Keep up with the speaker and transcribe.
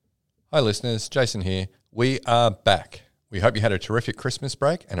Hi listeners, Jason here. We are back. We hope you had a terrific Christmas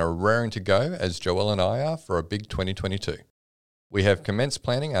break and are raring to go, as Joel and I are, for a big 2022. We have commenced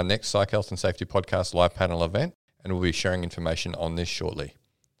planning our next Psych Health and Safety Podcast live panel event, and we'll be sharing information on this shortly.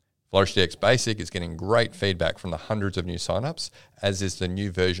 FlourishDX Basic is getting great feedback from the hundreds of new signups, as is the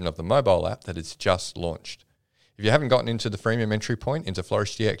new version of the mobile app that is just launched. If you haven't gotten into the freemium entry point into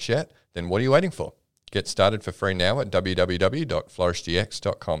FlourishDX yet, then what are you waiting for? Get started for free now at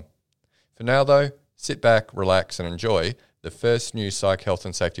www.flourishdx.com. For now, though, sit back, relax, and enjoy the first new Psych Health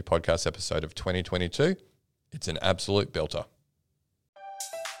and Safety Podcast episode of 2022. It's an absolute belter.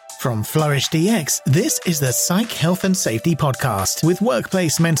 From FlourishDX, this is the Psych Health and Safety Podcast. With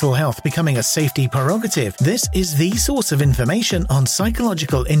workplace mental health becoming a safety prerogative, this is the source of information on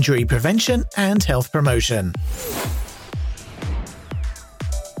psychological injury prevention and health promotion.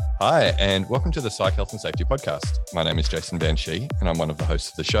 Hi, and welcome to the Psych Health and Safety Podcast. My name is Jason Banshee, and I'm one of the hosts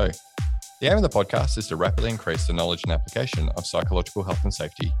of the show. The aim of the podcast is to rapidly increase the knowledge and application of psychological health and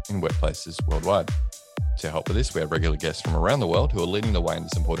safety in workplaces worldwide. To help with this, we have regular guests from around the world who are leading the way in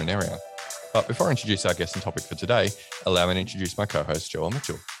this important area. But before I introduce our guest and topic for today, allow me to introduce my co-host, Joel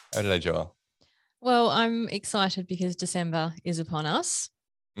Mitchell. How today, Joel? Well, I'm excited because December is upon us.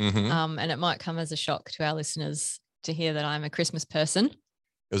 Mm-hmm. And it might come as a shock to our listeners to hear that I'm a Christmas person.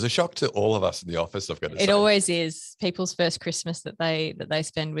 It was a shock to all of us in the office, I've got to say. It always is. People's first Christmas that they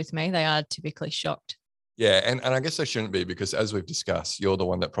spend with me, they are typically shocked. Yeah, and I guess they shouldn't be, because as we've discussed, you're the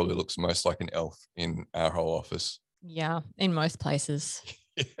one that probably looks most like an elf in our whole office. Yeah, in most places.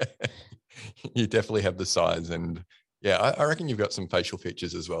 Yeah. You definitely have the size, and yeah, I reckon you've got some facial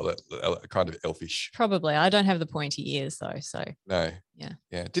features as well that are kind of elfish. Probably. I don't have the pointy ears though, so. No. Yeah.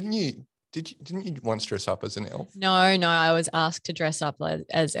 Yeah. Didn't you once dress up as an elf? No, I was asked to dress up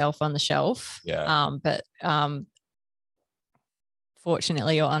as Elf on the Shelf. Yeah. But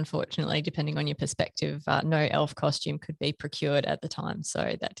fortunately or unfortunately, depending on your perspective, no elf costume could be procured at the time.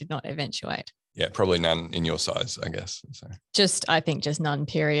 So that did not eventuate. Yeah, probably none in your size, I guess. So. I think just none,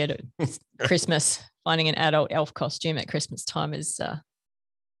 period. Christmas, finding an adult elf costume at Christmas time is...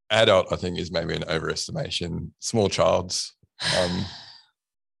 Adult, I think, is maybe an overestimation. Small child's...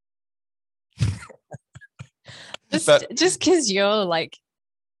 just because you're like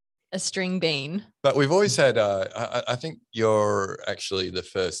a string bean. But we've always had, I think you're actually the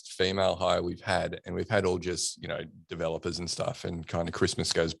first female hire we've had, and we've had all just, developers and stuff, and kind of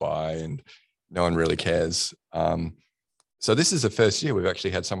Christmas goes by and no one really cares. So this is the first year we've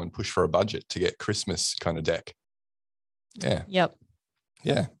actually had someone push for a budget to get Christmas kind of deck. Yeah. Yep.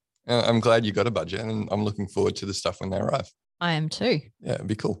 Yeah. I'm glad you got a budget, and I'm looking forward to the stuff when they arrive. I am too. Yeah, it'd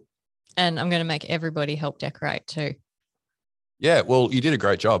be cool. And I'm going to make everybody help decorate too. Yeah, well, you did a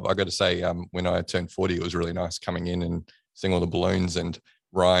great job. I got to say, when I turned 40, it was really nice coming in and seeing all the balloons, and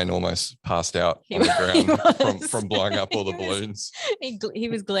Ryan almost passed out on the ground from blowing up all the balloons. He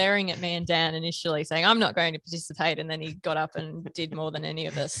was glaring at me and Dan initially, saying, I'm not going to participate. And then he got up and did more than any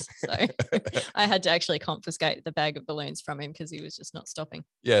of us. So I had to actually confiscate the bag of balloons from him because he was just not stopping.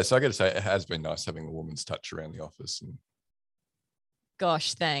 Yeah, so I got to say, it has been nice having a woman's touch around the office. And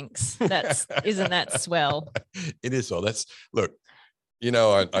gosh, thanks. Isn't that swell? It is swell. Look,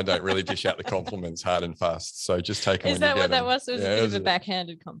 I don't really dish out the compliments hard and fast. So just take them. Is that what that was? It was a bit of a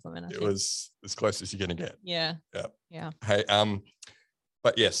backhanded compliment. I think. It was as close as you're going to get. Yeah. Yeah. Hey,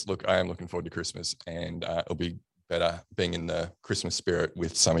 but yes, look, I am looking forward to Christmas, and it'll be better being in the Christmas spirit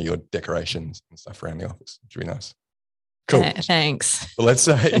with some of your decorations and stuff around the office. It's really nice. Cool. Thanks. Well, let's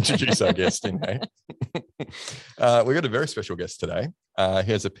introduce our guest in, hey? We've got a very special guest today.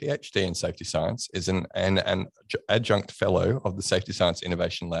 He has a PhD in safety science, is an adjunct fellow of the Safety Science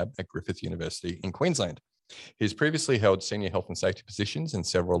Innovation Lab at Griffith University in Queensland. He's previously held senior health and safety positions in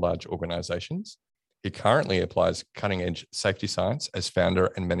several large organisations. He currently applies cutting-edge safety science as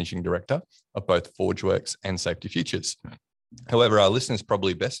founder and managing director of both ForgeWorks and Safety Futures. However, our listeners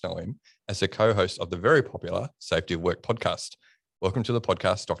probably best know him as the co-host of the very popular Safety of Work podcast. Welcome to the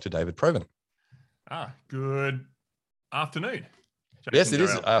podcast, Dr. David Provan. Good afternoon. Jason, yes, it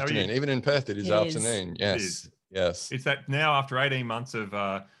is afternoon. Even in Perth, it is afternoon. Yes. It's that now after 18 months of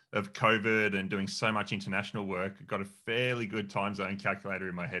COVID and doing so much international work, I've got a fairly good time zone calculator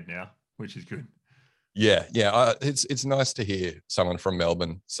in my head now, which is good. Yeah. It's nice to hear someone from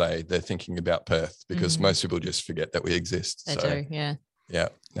Melbourne say they're thinking about Perth, because most people just forget that we exist. They do, yeah. Yeah,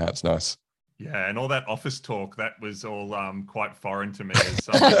 no, it's nice. Yeah, and all that office talk, that was all quite foreign to me as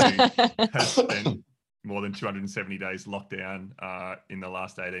someone who has spent more than 270 days locked down in the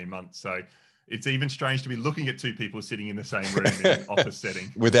last 18 months. So it's even strange to be looking at two people sitting in the same room in an office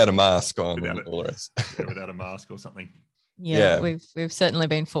setting. Without a mask on and all the rest. Yeah, without a mask or something. Yeah, we've certainly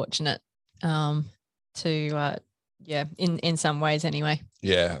been fortunate to in some ways anyway.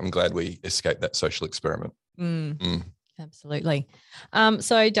 Yeah, I'm glad we escaped that social experiment. Absolutely.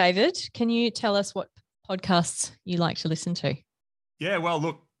 So David, can you tell us what podcasts you like to listen to? Yeah, well,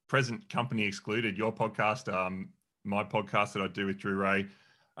 look, present company excluded, your podcast, my podcast that I do with Drew Ray.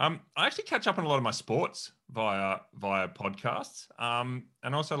 I actually catch up on a lot of my sports via podcasts,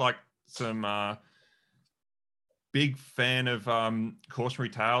 and also like some big fan of Cautionary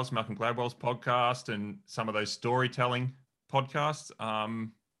Tales, Malcolm Gladwell's podcast, and some of those storytelling podcasts.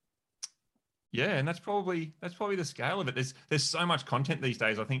 Yeah, and that's probably the scale of it. There's so much content these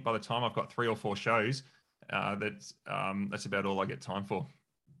days. I think by the time I've got 3 or 4 shows, that's about all I get time for.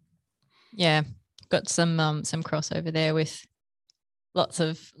 Yeah, got some crossover there with lots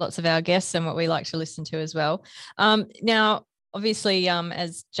of our guests and what we like to listen to as well. Now, obviously,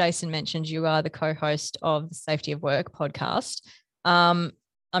 as Jason mentioned, you are the co-host of the Safety of Work podcast.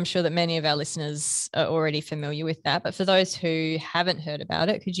 I'm sure that many of our listeners are already familiar with that, but for those who haven't heard about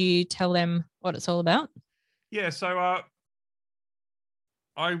it, could you tell them what it's all about? Yeah, so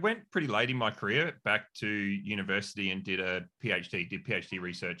I went pretty late in my career back to university and did PhD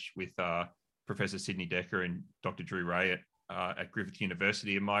research with Professor Sidney Dekker and Dr. Drew Ray at Griffith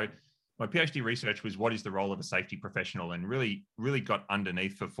University. And my PhD research was what is the role of a safety professional, and really got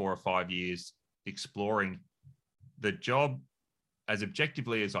underneath for 4 or 5 years exploring the job as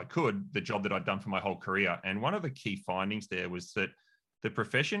objectively as I could, the job that I'd done for my whole career. And one of the key findings there was that the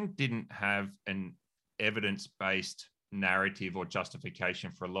profession didn't have an evidence-based narrative or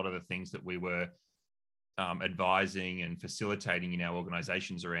justification for a lot of the things that we were advising and facilitating in our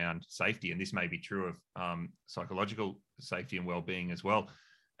organizations around safety. And this may be true of psychological safety and well-being as well.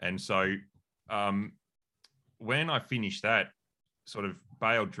 And so when I finished that, sort of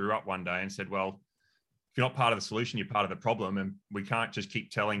bailed Drew up one day and said, well, if you're not part of the solution, you're part of the problem. And we can't just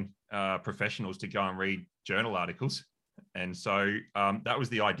keep telling professionals to go and read journal articles. And so that was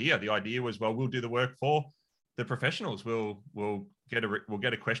the idea. The idea was, well, we'll do the work for the professionals. We'll get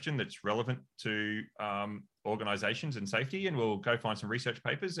a question that's relevant to organizations and safety, and we'll go find some research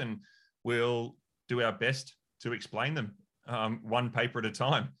papers, and we'll do our best to explain them one paper at a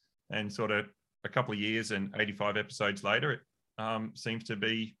time. And sort of a couple of years and 85 episodes later, it seems to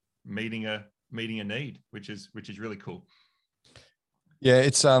be meeting a need, which is really cool. Yeah,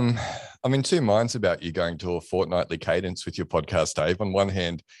 it's I'm in two minds about you going to a fortnightly cadence with your podcast, Dave. On one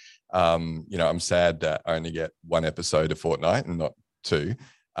hand, I'm sad that I only get 1 episode a fortnight and not 2.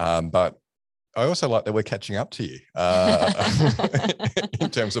 But I also like that we're catching up to you in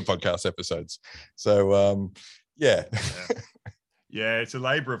terms of podcast episodes. So yeah. Yeah, it's a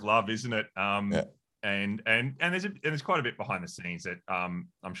labor of love, isn't it? And there's quite a bit behind the scenes that I'm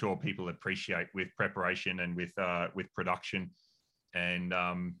sure people appreciate with preparation and with production, and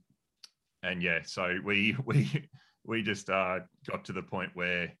yeah, so we just got to the point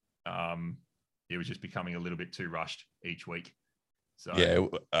where it was just becoming a little bit too rushed each week. So yeah, we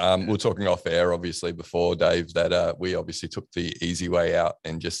were talking off air obviously before, Dave, that we obviously took the easy way out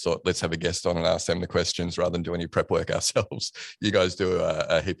and just thought, let's have a guest on and ask them the questions rather than do any prep work ourselves. You guys do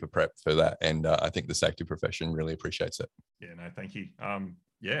a heap of prep for that, and I think the safety profession really appreciates it. Yeah, no, thank you.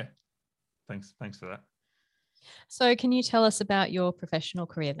 Yeah, thanks for that. So can you tell us about your professional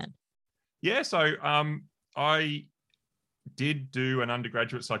career then? Yeah, so I did do an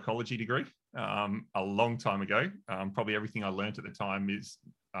undergraduate psychology degree a long time ago. Probably everything I learned at the time is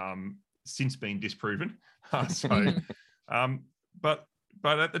since been disproven. But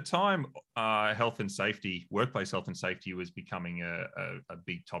at the time, health and safety, workplace health and safety was becoming a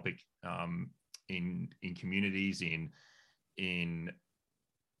big topic in communities, in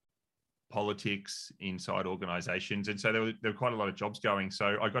politics, inside organizations. And so there were quite a lot of jobs going.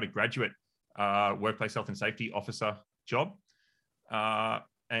 So I got a graduate workplace health and safety officer job,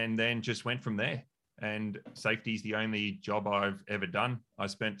 and then just went from there. And safety is the only job I've ever done. I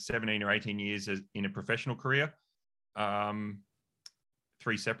spent 17 or 18 years in a professional career, 3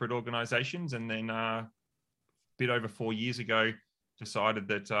 separate organizations, and then a bit over 4 years ago, decided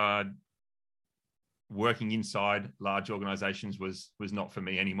that working inside large organizations was not for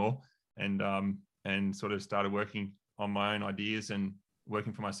me anymore, and sort of started working on my own ideas and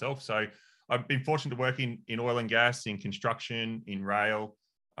working for myself. So I've been fortunate to work in oil and gas, in construction, in rail,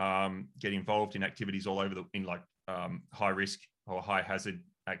 get involved in activities all over high risk or high hazard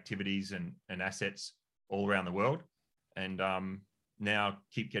activities and assets all around the world. And now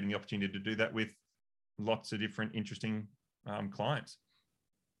keep getting the opportunity to do that with lots of different interesting clients.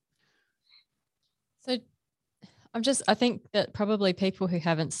 So I think that probably people who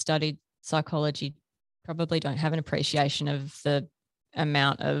haven't studied psychology probably don't have an appreciation of the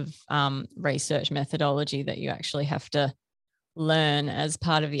amount of research methodology that you actually have to learn as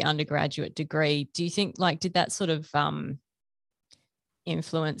part of the undergraduate degree. Do you think, like, did that sort of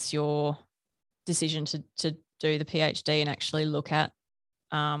influence your decision to do the PhD and actually look at,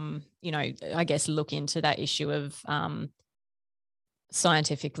 I guess look into that issue of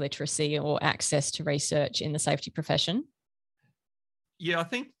scientific literacy or access to research in the safety profession? Yeah, I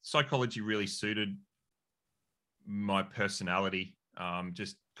think psychology really suited my personality,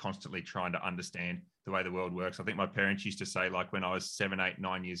 just constantly trying to understand the way the world works. I think my parents used to say, like, when I was 7, 8,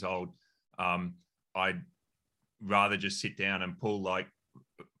 9 years old, I'd rather just sit down and pull, like,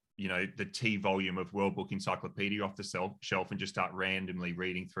 the T volume of World Book Encyclopedia off the shelf and just start randomly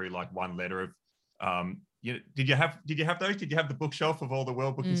reading through, like, one letter of, did you have those? Did you have the bookshelf of all the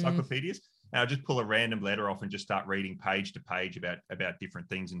World Book encyclopedias? And I'd just pull a random letter off and just start reading page to page about different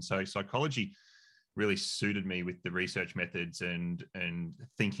things. And so psychology really suited me with the research methods and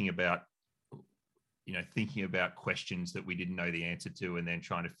thinking about questions that we didn't know the answer to, and then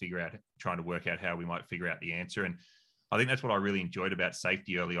trying to work out how we might figure out the answer. And I think that's what I really enjoyed about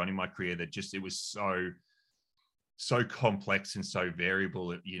safety early on in my career, that just, it was so complex and so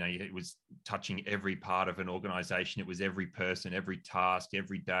variable. It was touching every part of an organization. It was every person, every task,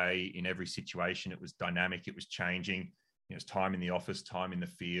 every day, in every situation. It was dynamic. It was changing. It was time in the office, time in the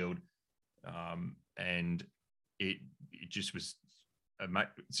field. And it just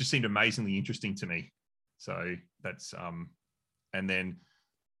seemed amazingly interesting to me. So that's, and then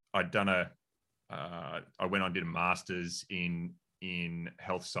I went on, did a master's in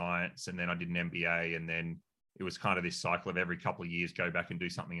health science, and then I did an MBA, and then it was kind of this cycle of every couple of years, go back and do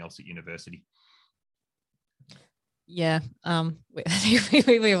something else at university. Yeah.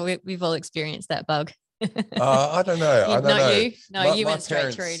 We've all experienced that bug. I don't know. I don't know. You? No, you went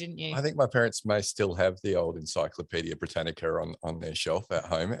straight through, didn't you? I think my parents may still have the old Encyclopedia Britannica on their shelf at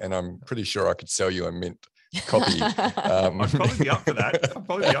home, and I'm pretty sure I could sell you a mint copy. I'd probably be up for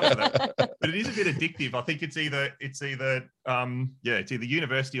that. But it is a bit addictive. I think it's either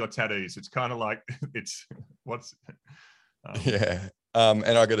university or tattoos. It's kind of like yeah. And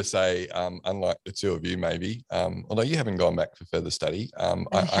I got to say, unlike the two of you, maybe, although you haven't gone back for further study,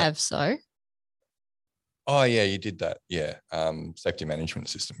 I have so. Oh yeah, you did that. Yeah, safety management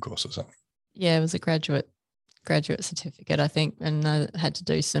system course or something. Yeah, it was a graduate certificate, I think, and I had to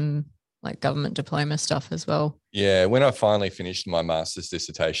do some like government diploma stuff as well. Yeah, when I finally finished my master's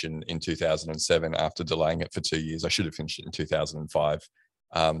dissertation in 2007, after delaying it for 2 years, I should have finished it in 2005.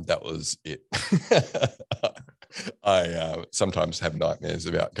 That was it. I sometimes have nightmares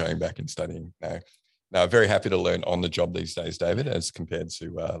about going back and studying. No, very happy to learn on the job these days, David, as compared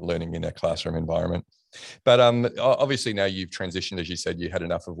to learning in a classroom environment. But obviously now you've transitioned, as you said, you had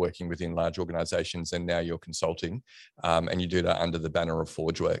enough of working within large organizations, and now you're consulting, and you do that under the banner of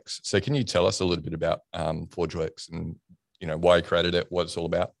ForgeWorks. So can you tell us a little bit about ForgeWorks and why you created it, what it's all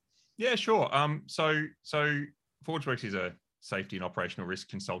about? Yeah, sure. So ForgeWorks is a safety and operational risk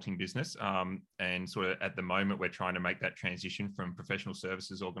consulting business, and sort of at the moment we're trying to make that transition from professional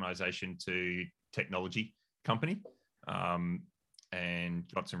services organization to technology company, and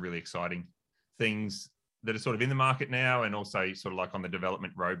got some really exciting things that are sort of in the market now, and also sort of like on the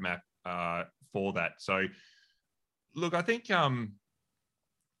development roadmap for that. So look, I think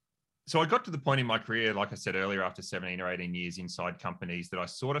so I got to the point in my career, like I said earlier, after 17 or 18 years inside companies, that I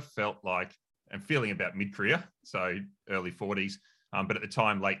sort of felt like I'm feeling about mid-career, so early 40s, but at the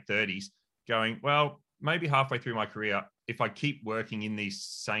time, late 30s, going, well, maybe halfway through my career, if I keep working in these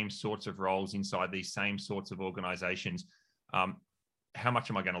same sorts of roles inside these same sorts of organizations, how much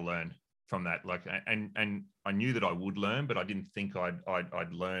am I going to learn from that? Like, and I knew that I would learn, but I didn't think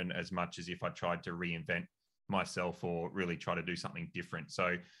I'd learn as much as if I tried to reinvent myself or really try to do something different.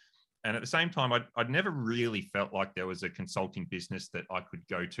 So, and at the same time, I'd never really felt like there was a consulting business that I could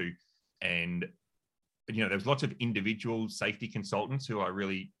go to. And, there's lots of individual safety consultants who I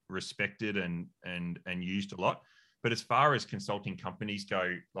really respected and used a lot. But as far as consulting companies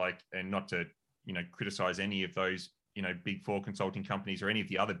go, like, and not to, criticize any of those, big four consulting companies or any of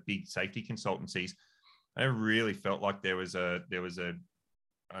the other big safety consultancies, I really felt like there was an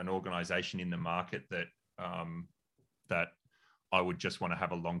organization in the market that that I would just want to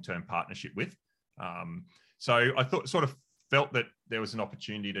have a long-term partnership with. So I felt that there was an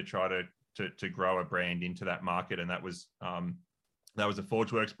opportunity to try to grow a brand into that market, and that was a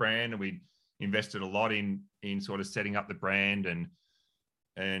ForgeWorks brand, and we invested a lot in sort of setting up the brand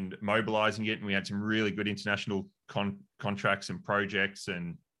and mobilizing it, and we had some really good international contracts and projects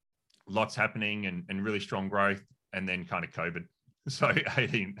and lots happening and really strong growth, and then kind of COVID. So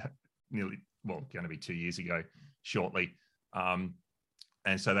going to be 2 years ago shortly. And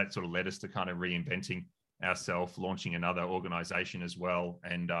so that sort of led us to kind of reinventing ourselves, launching another organization as well,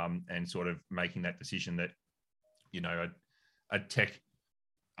 and sort of making that decision that, a tech,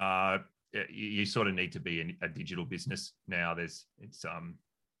 you sort of need to be a digital business now. It's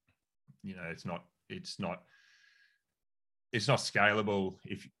not scalable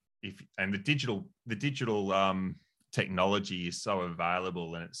and the digital technology is so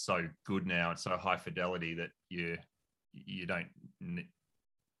available and it's so good now. It's so high fidelity that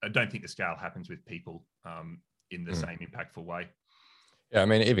I don't think the scale happens with people in the same impactful way. Yeah, I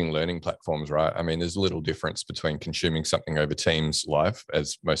mean, even learning platforms, right? I mean, there's a little difference between consuming something over Teams live,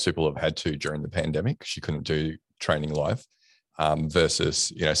 as most people have had to during the pandemic, because you couldn't do training live,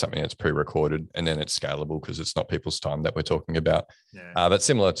 versus, something that's pre-recorded and then it's scalable because it's not people's time that we're talking about. Yeah. That's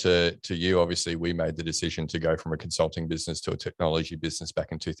similar to you. Obviously, we made the decision to go from a consulting business to a technology business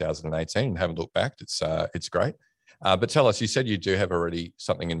back in 2018 and haven't looked back. It's great. But tell us, you said you do have already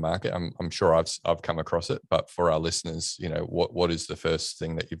something in market. I'm sure I've come across it, but for our listeners, what is the first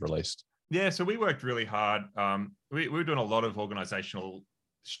thing that you've released? Yeah, so we worked really hard. We were doing a lot of organizational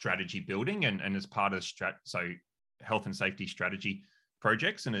strategy building and as part of health and safety strategy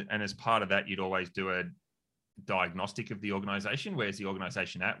projects. And as part of that, you'd always do a diagnostic of the organization. Where's the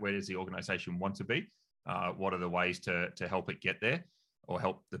organization at? Where does the organization want to be? What are the ways to help it get there or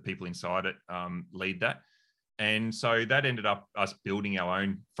help the people inside it lead that? And so that ended up us building our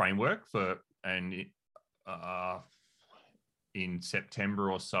own framework in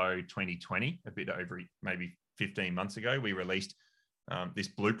September or so, 2020, a bit over maybe 15 months ago, we released this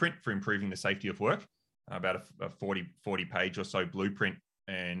blueprint for improving the safety of work, about a 40 page or so blueprint,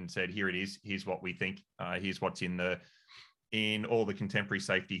 and said, here it is, here's what we think, here's what's in all the contemporary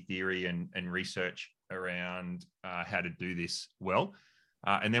safety theory and research around how to do this well.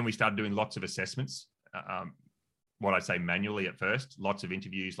 And then we started doing lots of assessments, what I'd say manually at first, lots of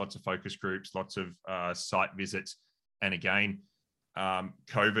interviews, lots of focus groups, lots of site visits. And again,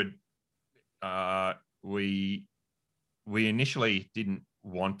 COVID, we initially didn't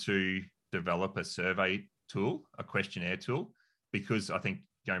want to develop a survey tool, a questionnaire tool, because I think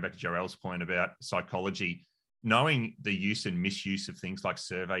going back to Jarell's point about psychology, knowing the use and misuse of things like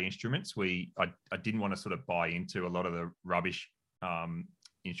survey instruments, I didn't want to sort of buy into a lot of the rubbish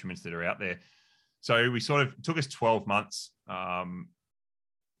instruments that are out there. So we sort of took us 12 months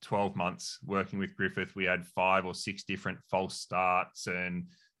working with Griffith. We had 5 or 6 different false starts, and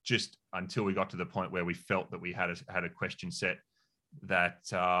just until we got to the point where we felt that we had a question set that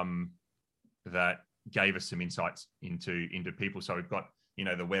gave us some insights into people. So we've got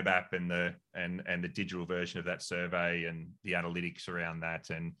the web app and the digital version of that survey and the analytics around that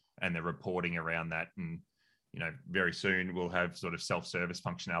and the reporting around that, and very soon we'll have sort of self-service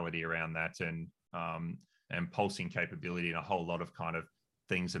functionality around that and pulsing capability and a whole lot of kind of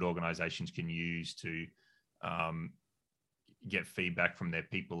things that organizations can use to get feedback from their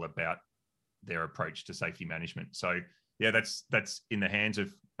people about their approach to safety management. So yeah, that's in the hands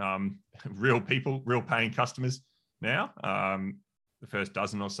of real people, real paying customers now. The first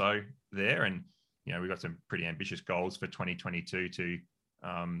dozen or so there, and we've got some pretty ambitious goals for 2022 to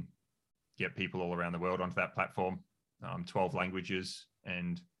get people all around the world onto that platform, 12 languages,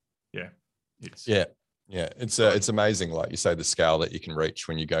 and it's amazing, like you say, the scale that you can reach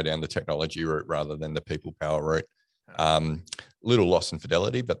when you go down the technology route rather than the people power route. Little loss in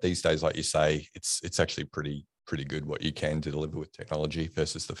fidelity, but these days, like you say, it's actually pretty good what you can deliver with technology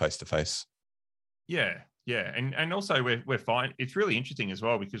versus the face-to-face. Yeah, and also we're finding it's really interesting as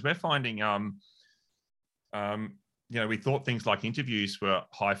well, because we're finding we thought things like interviews were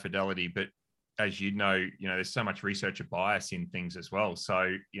high fidelity, but as there's so much researcher bias in things as well.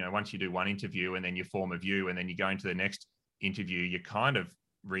 So, once you do one interview and then you form a view and then you go into the next interview, you're kind of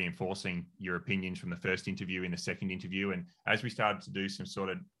reinforcing your opinions from the first interview in the second interview. And as we started to do some sort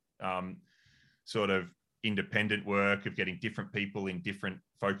of independent work of getting different people in different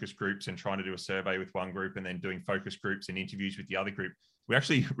focus groups and trying to do a survey with one group and then doing focus groups and interviews with the other group, we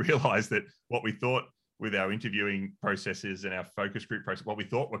actually realized that what we thought with our interviewing processes and our focus group process, what we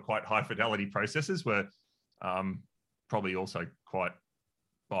thought were quite high fidelity processes were probably also quite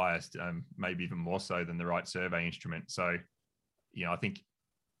biased, maybe even more so than the right survey instrument. So, I think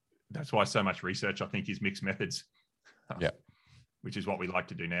that's why so much research, I think, is mixed methods. Which is what we like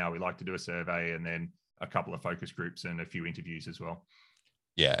to do now. We like to do a survey and then a couple of focus groups and a few interviews as well.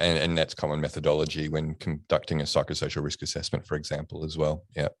 Yeah, and that's common methodology when conducting a psychosocial risk assessment, for example, as well.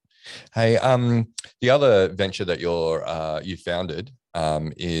 Yeah. Hey, the other venture that you founded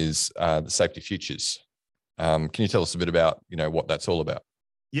is the Safety Futures. Can you tell us a bit about what that's all about?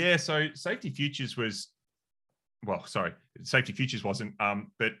 Yeah, so Safety Futures wasn't,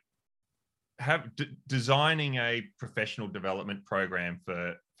 but designing a professional development program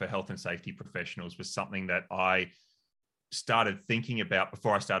for health and safety professionals was something that I started thinking about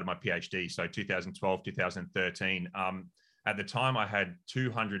before I started my PhD. So 2012, 2013. At the time, I had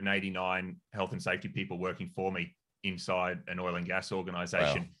 289 health and safety people working for me inside an oil and gas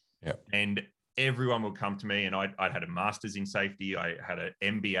organization. Wow. Yep. And everyone would come to me, and I'd had a master's in safety. I had an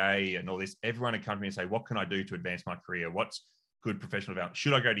MBA and all this. Everyone would come to me and say, what can I do to advance my career? What's good professional development?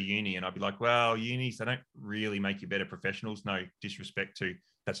 Should I go to uni? And I'd be like, well, unis, they don't really make you better professionals. No disrespect to,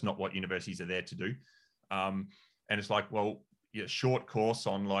 that's not what universities are there to do. And it's like, well, yeah, short course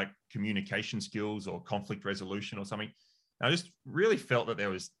on like communication skills or conflict resolution or something. And I just really felt that there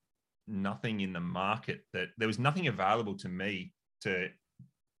was nothing in the market, that there was nothing available to me to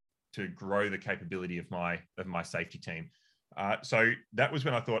grow the capability of my safety team. So that was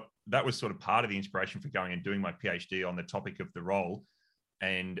when I thought that was sort of part of the inspiration for going and doing my PhD on the topic of the role.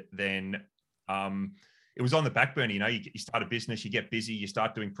 And then it was on the back burner. You know, you start a business, you get busy, you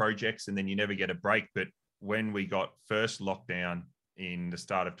start doing projects, and then you never get a break. But when we got first lockdown in the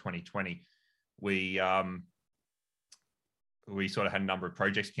start of 2020, we sort of had a number of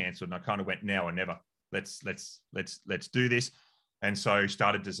projects cancelled, and I kind of went, now or never. Let's do this. And so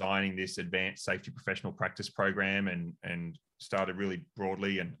started designing this advanced safety professional practice program, and started really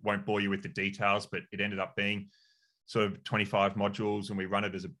broadly, and won't bore you with the details, but it ended up being sort of 25 modules, and we run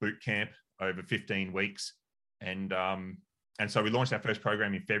it as a boot camp over 15 weeks. And so we launched our first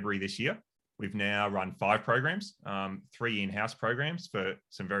program in February this year. We've now run 5 programs, 3 in-house programs for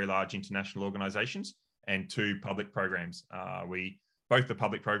some very large international organizations, and 2 public programs. Both the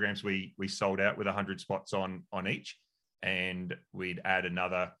public programs, we sold out with 100 spots on each. And we'd add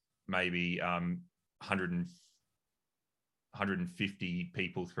another maybe 150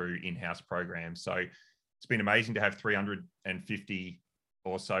 people through in-house programs. So it's been amazing to have 350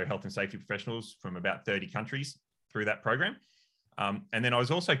 or so health and safety professionals from about 30 countries through that program. And then I was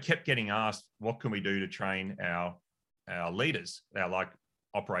also kept getting asked, what can we do to train our leaders, our like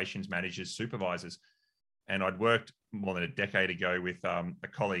operations managers, supervisors? And I'd worked more than a decade ago with a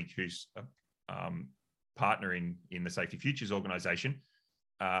colleague who's partner in the Safety Futures organization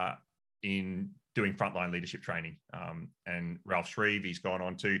in doing frontline leadership training. And Ralph Shreve, he's gone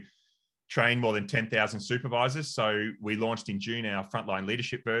on to train more than 10,000 supervisors. So we launched in June our frontline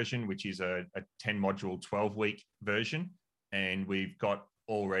leadership version, which is a 10-module, 12-week version. And we've got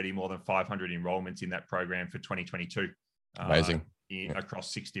already more than 500 enrollments in that program for 2022. Amazing.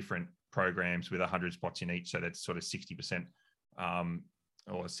 Across 6 different programs with 100 spots in each. So that's sort of 60%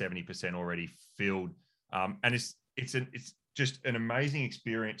 or 70% already filled. And it's just an amazing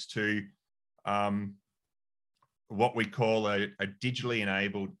experience to what we call a digitally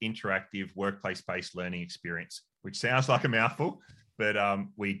enabled interactive workplace-based learning experience, which sounds like a mouthful, but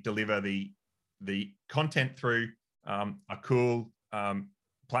we deliver the content through a cool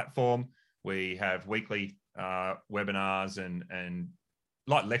platform. We have weekly webinars and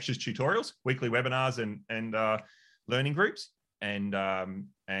like lectures, tutorials, weekly webinars and learning groups. And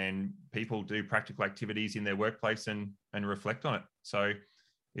people do practical activities in their workplace and reflect on it. So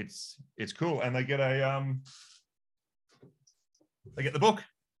it's cool. And they get the book.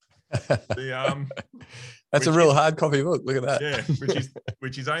 That's a real hard copy book. Look at that. Yeah,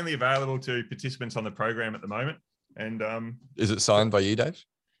 which is only available to participants on the program at the moment. And is it signed by you, Dave?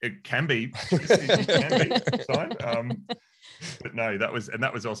 It can be. It can be signed. But no, that was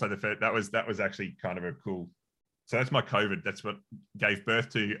also the first. That was actually kind of a cool. So that's my COVID. That's what gave birth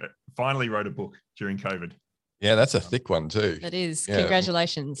to. Finally wrote a book during COVID. Yeah, that's a thick one too. It is. Yeah.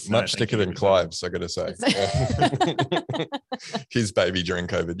 Congratulations. Much thicker than Clive's, I got to say. His baby during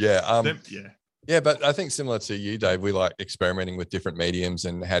COVID. Yeah. Yeah, but I think similar to you, Dave, we like experimenting with different mediums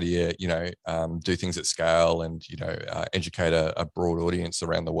and how do you, do things at scale and, educate a broad audience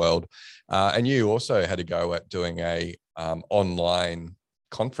around the world. And you also had to go at doing a online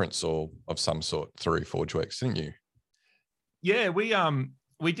conference or of some sort through ForgeWorks, didn't you? Yeah, we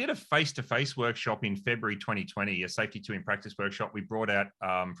did a face-to-face workshop in February 2020, a Safety 2 in Practice workshop. We brought out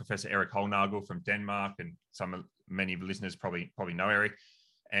Professor Erik Holnagel from Denmark, and many of the listeners probably know Erik.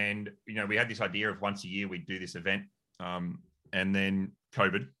 And, we had this idea of once a year we'd do this event. And then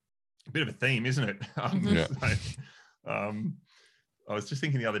COVID, a bit of a theme, isn't it? Yeah. I was just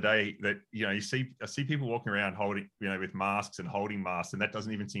thinking the other day that, I see people walking around holding, with masks and holding masks, and that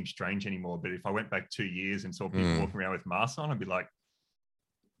doesn't even seem strange anymore. But if I went back 2 years and saw people walking around with masks on, I'd be like,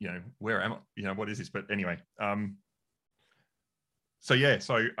 where am I? What is this? But anyway, so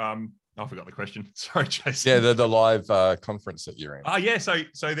I forgot the question. Sorry, Jason. Yeah, the live conference that you're in. Yeah. So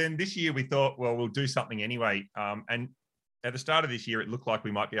then this year we thought, well, we'll do something anyway. And at the start of this year, it looked like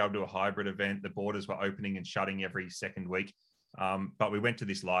we might be able to do a hybrid event. The borders were opening and shutting every second week. But we went to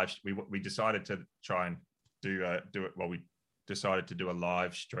this live. We decided to try and do it. Well, we decided to do a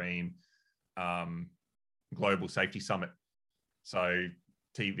live stream global safety summit. So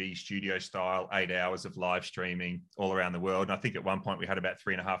TV studio style, 8 hours of live streaming all around the world. And I think at one point we had about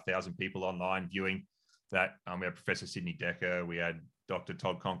 3,500 people online viewing that. We had Professor Sidney Dekker, we had Dr.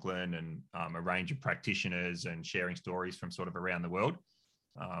 Todd Conklin, and a range of practitioners and sharing stories from sort of around the world.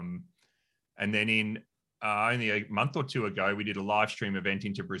 And then in only a month or two ago, we did a live stream event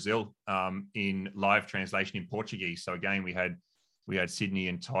into Brazil in live translation in Portuguese. So again, we had Sydney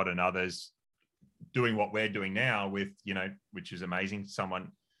and Todd and others doing what we're doing now with, which is amazing.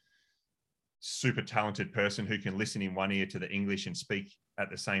 Someone super talented person who can listen in one ear to the English and speak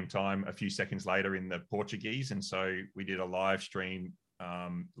at the same time a few seconds later in the Portuguese. And so we did a live stream,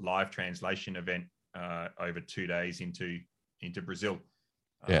 live translation event over 2 days into Brazil.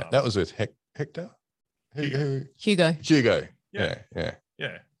 Yeah, that was with Hector? Hugo.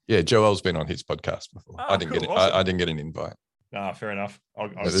 Yeah, Joel's been on his podcast before. Oh, I didn't get it. Awesome. I didn't get an invite. Fair enough.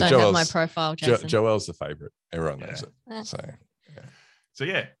 Don't have my profile, Jason. Joel's the favorite. Everyone knows it. So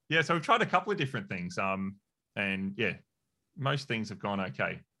yeah. So we've tried a couple of different things. And yeah, most things have gone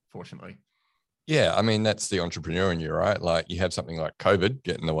okay, fortunately. Yeah, I mean, that's the entrepreneur in you, right? Like you have something like COVID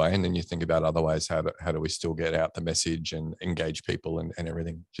get in the way, and then you think about other ways, how do we still get out the message and engage people and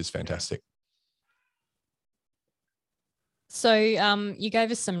everything, which is fantastic. So you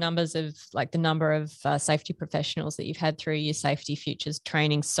gave us some numbers of like the number of safety professionals that you've had through your Safety Futures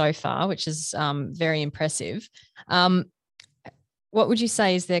training so far, which is very impressive. What would you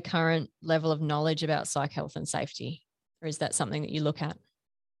say is their current level of knowledge about psych health and safety? Or is that something that you look at?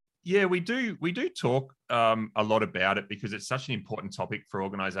 Yeah, we do talk a lot about it because it's such an important topic for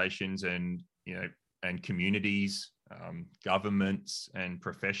organizations and, and communities, governments and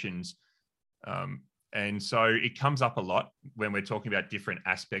professions. And so it comes up a lot when we're talking about different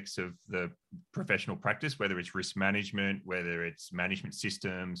aspects of the professional practice, whether it's risk management, whether it's management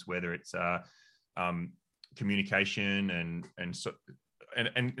systems, whether it's communication, and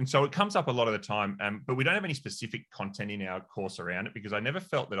so it comes up a lot of the time. But we don't have any specific content in our course around it because I never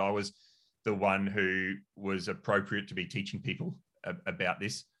felt that I was the one who was appropriate to be teaching people about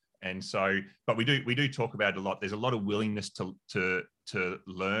this. And so, but we do talk about it a lot. There's a lot of willingness to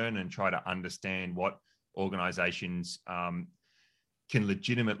learn and try to understand what organizations can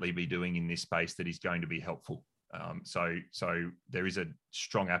legitimately be doing in this space that is going to be helpful. So there is a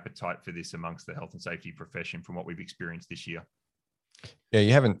strong appetite for this amongst the health and safety profession from what we've experienced this year. Yeah,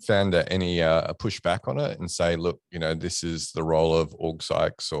 you haven't found any pushback on it and say, look, this is the role of org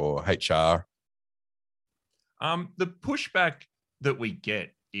psychs or HR? The pushback that we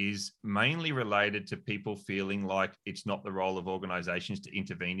get is mainly related to people feeling like it's not the role of organizations to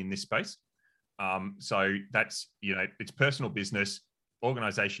intervene in this space. So that's, it's personal business.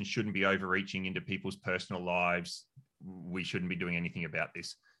 Organizations shouldn't be overreaching into people's personal lives. We shouldn't be doing anything about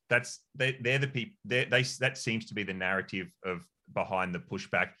this. They're the people. That seems to be the narrative behind the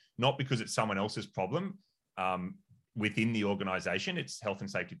pushback, not because it's someone else's problem within the organization. It's health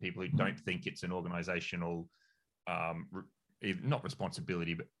and safety people who don't think it's an organizational, not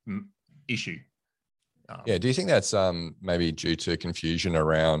responsibility, but issue. Do you think that's maybe due to confusion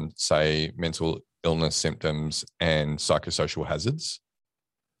around, say, mental illness symptoms and psychosocial hazards?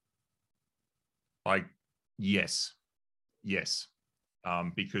 Yes.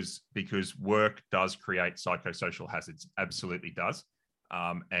 Because work does create psychosocial hazards, absolutely does.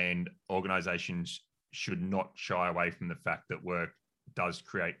 And organizations should not shy away from the fact that work does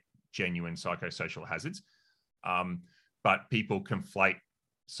create genuine psychosocial hazards. But people conflate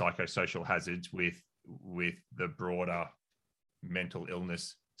psychosocial hazards with the broader mental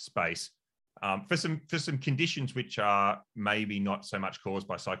illness space for some conditions which are maybe not so much caused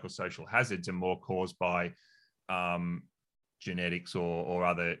by psychosocial hazards and more caused by genetics or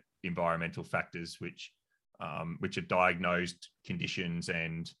other environmental factors which are diagnosed conditions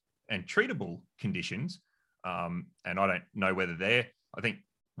and treatable conditions. And I don't know whether I think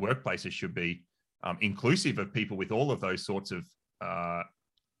workplaces should be inclusive of people with all of those sorts of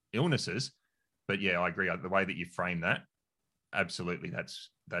illnesses. But yeah, I agree. The way that you frame that, absolutely,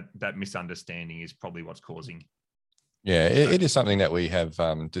 that misunderstanding is probably what's causing. Yeah, it is something that we have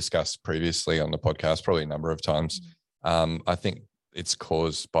discussed previously on the podcast, probably a number of times. I think it's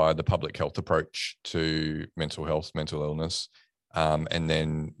caused by the public health approach to mental health, mental illness, and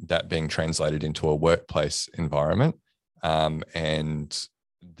then that being translated into a workplace environment. And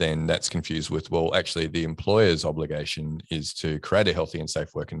then that's confused with, well, actually the employer's obligation is to create a healthy and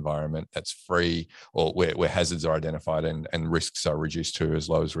safe work environment that's free, or where hazards are identified and risks are reduced to as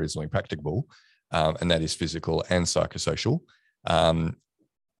low as reasonably practicable. And that is physical and psychosocial.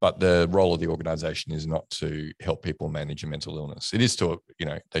 But the role of the organization is not to help people manage a mental illness. It is to,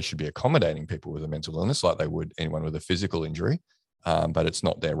 they should be accommodating people with a mental illness like they would anyone with a physical injury. But it's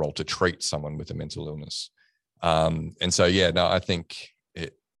not their role to treat someone with a mental illness. And so, I think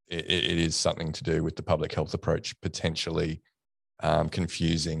it is something to do with the public health approach, potentially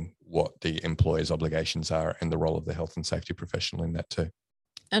confusing what the employer's obligations are and the role of the health and safety professional in that too.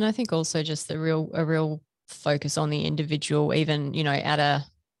 And I think also just a real focus on the individual, even,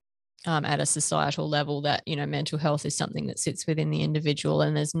 at a societal level, that, mental health is something that sits within the individual,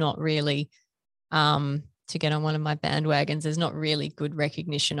 and there's not really, to get on one of my bandwagons, there's not really good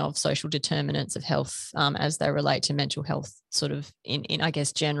recognition of social determinants of health as they relate to mental health, sort of in I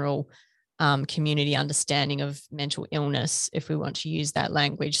guess, general community understanding of mental illness, if we want to use that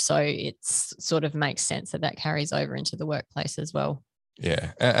language. So it's sort of makes sense that carries over into the workplace as well.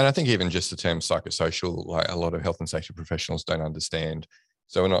 Yeah. And I think even just the term psychosocial, like a lot of health and safety professionals don't understand.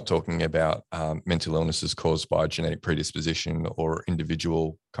 So we're not talking about mental illnesses caused by genetic predisposition or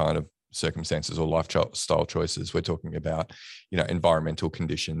individual kind of circumstances or lifestyle choices. We're talking about, environmental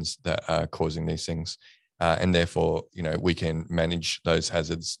conditions that are causing these things. And therefore, we can manage those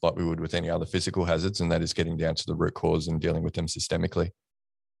hazards like we would with any other physical hazards. And that is getting down to the root cause and dealing with them systemically.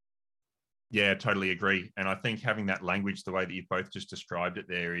 Yeah, totally agree. And I think having that language, the way that you've both just described it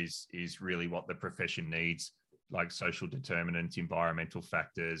there, is really what the profession needs, like social determinants, environmental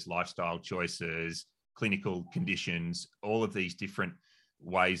factors, lifestyle choices, clinical conditions, all of these different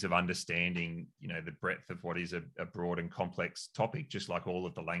ways of understanding, the breadth of what is a broad and complex topic, just like all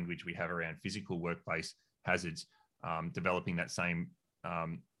of the language we have around physical workplace hazards, developing that same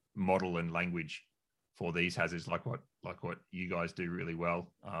model and language for these hazards, like what you guys do really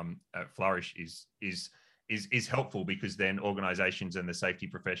well at Flourish, is helpful, because then organizations and the safety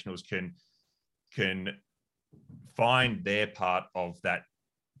professionals can find their part of that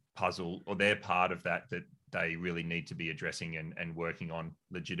puzzle, or their part of that they really need to be addressing and working on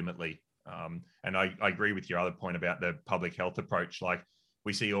legitimately. And I agree with your other point about the public health approach. Like,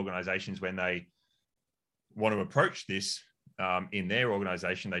 we see organizations, when they want to approach this in their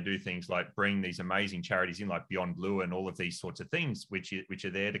organization, they do things like bring these amazing charities in, like Beyond Blue and all of these sorts of things, which are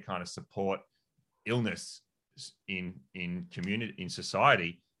there to kind of support illness in community, in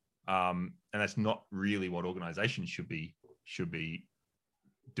society. And that's not really what organizations should be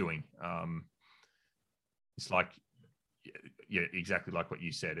doing. It's like, yeah, exactly like what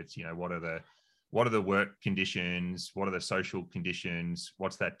you said. It's, what are the work conditions? What are the social conditions?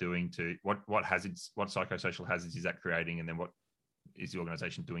 What's that doing to what hazards, what psychosocial hazards is that creating? And then what is the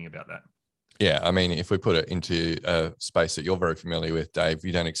organization doing about that? Yeah. I mean, if we put it into a space that you're very familiar with, Dave,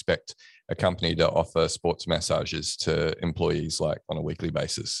 you don't expect a company to offer sports massages to employees like on a weekly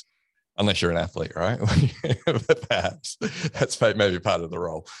basis, unless you're an athlete, right? But perhaps that's maybe part of the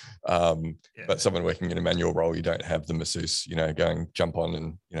role. But someone working in a manual role, you don't have the masseuse, going jump on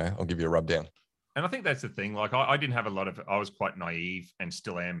and, I'll give you a rub down. And I think that's the thing. Like, I didn't have I was quite naive, and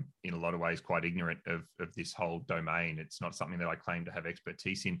still am in a lot of ways quite ignorant of this whole domain. It's not something that I claim to have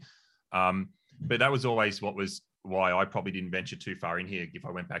expertise in. But that was always why I probably didn't venture too far in here if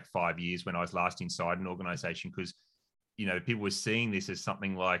I went back 5 years when I was last inside an organization, because, people were seeing this as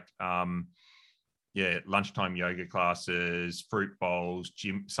something like, lunchtime yoga classes, fruit bowls,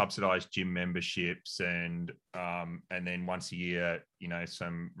 subsidized gym memberships, and then once a year,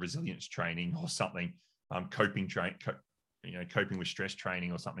 some resilience training or something, coping with stress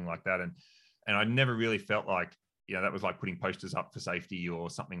training or something like that. And I never really felt like, that was like putting posters up for safety or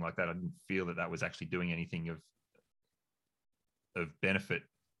something like that. I didn't feel that was actually doing anything of benefit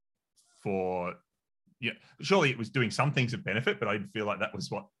for, surely it was doing some things of benefit, but I didn't feel like that was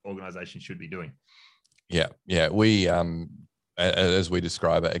what organizations should be doing. Yeah. We, as we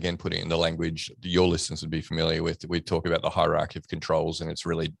describe it, again, putting it in the language your listeners would be familiar with, we talk about the hierarchy of controls, and it's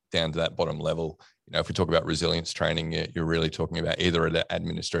really down to that bottom level. If we talk about resilience training, you're really talking about either an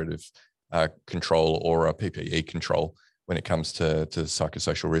administrative control or a PPE control when it comes to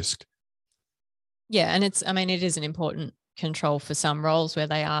psychosocial risk. Yeah. And it is an important control for some roles where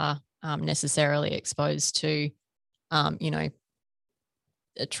they are necessarily exposed to,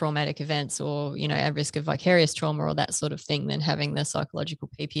 traumatic events, or, at risk of vicarious trauma or that sort of thing. Then having the psychological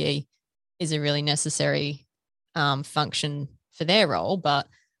PPE is a really necessary function for their role, but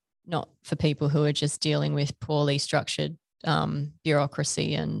not for people who are just dealing with poorly structured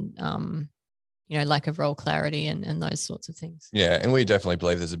bureaucracy and, lack of role clarity and those sorts of things. Yeah, and we definitely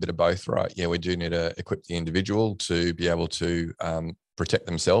believe there's a bit of both, right? Yeah, we do need to equip the individual to be able to protect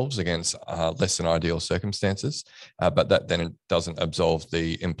themselves against less than ideal circumstances, but that then doesn't absolve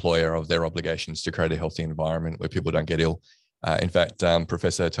the employer of their obligations to create a healthy environment where people don't get ill. In fact,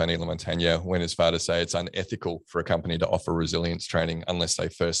 Professor Tony LaMontagne went as far to say it's unethical for a company to offer resilience training unless they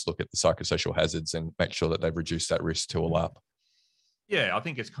first look at the psychosocial hazards and make sure that they've reduced that risk to a LARP. Yeah, I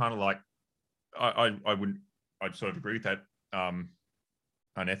think it's kind of like, I'd sort of agree with that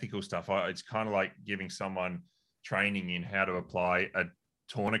unethical stuff. It's kind of like giving someone training in how to apply a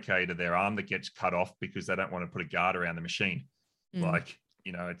tourniquet to their arm that gets cut off because they don't want to put a guard around the machine. Like,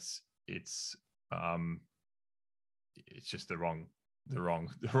 it's just the wrong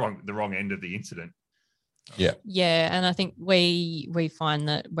end of the incident. Yeah, and I think we find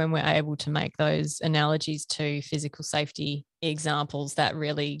that when we're able to make those analogies to physical safety examples, that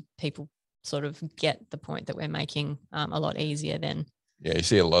really people sort of get the point that we're making a lot easier then. Yeah, you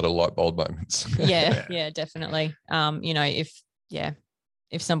see a lot of light bulb moments. Yeah, definitely. If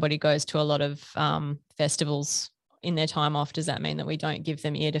somebody goes to a lot of festivals in their time off, does that mean that we don't give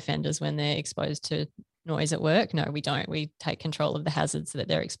them ear defenders when they're exposed to noise at work? No, we don't. We take control of the hazards that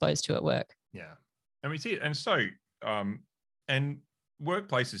they're exposed to at work. Yeah. And we see it. And so, and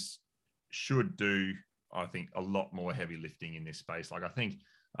workplaces should do, I think, a lot more heavy lifting in this space. Like, I think,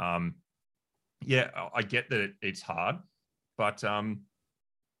 I get that it's hard, but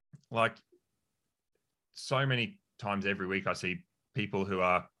like so many times every week, I see people who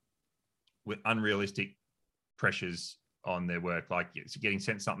are with unrealistic pressures on their work, like getting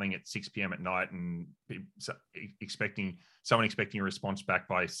sent something at 6 p.m. at night and expecting a response back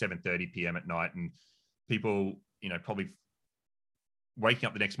by 7:30 p.m. at night, and people, probably waking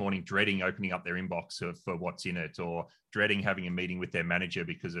up the next morning dreading opening up their inbox for what's in it, or dreading having a meeting with their manager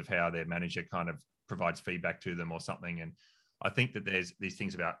because of how their manager kind of provides feedback to them or something. And I think that there's these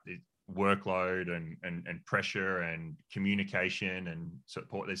things about workload and pressure and communication and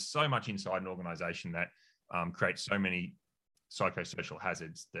support. There's so much inside an organization that creates so many psychosocial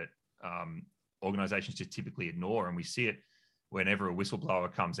hazards that organizations just typically ignore. And we see it whenever a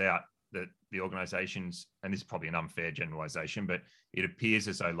whistleblower comes out, that the organizations, and this is probably an unfair generalization, but it appears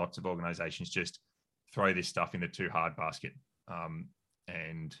as though lots of organizations just throw this stuff in the too hard basket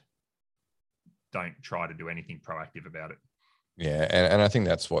and don't try to do anything proactive about it. Yeah, and I think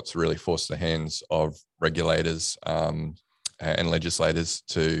that's what's really forced the hands of regulators and legislators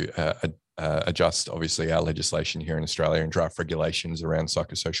to adjust, obviously, our legislation here in Australia and draft regulations around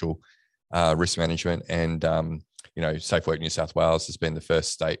psychosocial risk management. And, Safe Work New South Wales has been the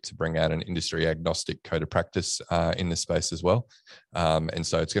first state to bring out an industry agnostic code of practice in this space as well. And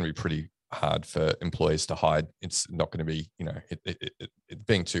so it's going to be pretty hard for employers to hide. It's not going to be, it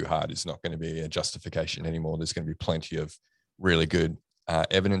being too hard is not going to be a justification anymore. There's going to be plenty of really good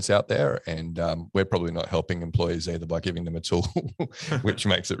evidence out there, and we're probably not helping employees either by giving them a tool, which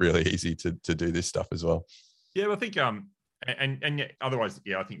makes it really easy to do this stuff as well. Yeah, well, I think otherwise,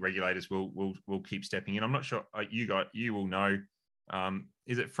 I think regulators will keep stepping in. I'm not sure you will know.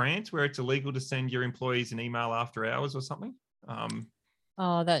 Is it France where it's illegal to send your employees an email after hours or something?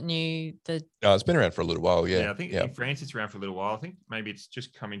 It's been around for a little while. Yeah, I think in France it's around for a little while. I think maybe it's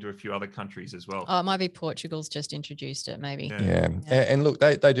just come into a few other countries as well. Oh, it might be Portugal's just introduced it, maybe. Yeah. And look,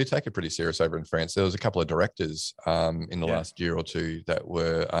 they do take it pretty serious over in France. There was a couple of directors in the last year or two that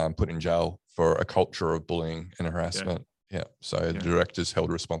were put in jail for a culture of bullying and harassment. Yeah. So the directors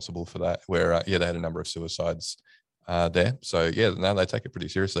held responsible for that, where they had a number of suicides there. So now they take it pretty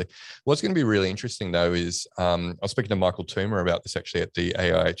seriously. What's going to be really interesting though is I was speaking to Michael Toomer about this actually at the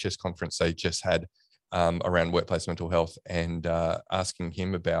AIHS conference they just had around workplace mental health, and asking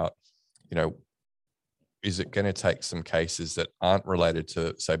him about, is it going to take some cases that aren't related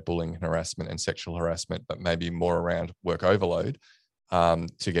to, say, bullying and harassment and sexual harassment, but maybe more around work overload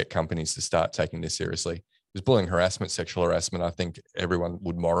to get companies to start taking this seriously? Because bullying, harassment, sexual harassment, I think everyone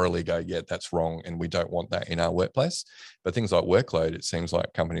would morally go, yeah, that's wrong, and we don't want that in our workplace. But things like workload, it seems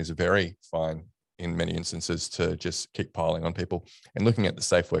like companies are very fine in many instances to just keep piling on people. And looking at the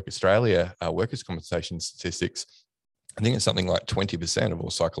Safe Work Australia workers' compensation statistics, I think it's something like 20% of all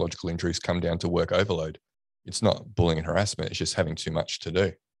psychological injuries come down to work overload. It's not bullying and harassment, it's just having too much to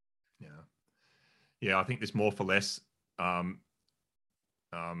do. Yeah, I think there's more for less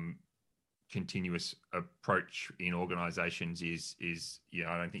continuous approach in organizations is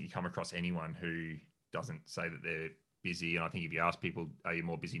I don't think you come across anyone who doesn't say that they're busy. And I think if you ask people, are you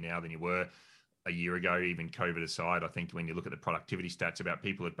more busy now than you were a year ago, even COVID aside, I think when you look at the productivity stats about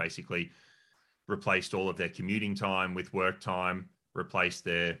people have basically replaced all of their commuting time with work time, replaced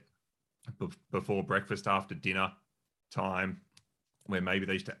their before breakfast, after dinner time, where maybe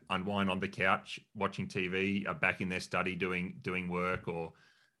they used to unwind on the couch watching TV, are back in their study doing work, or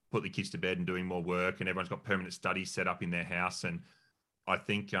put the kids to bed and doing more work, and everyone's got permanent studies set up in their house. And I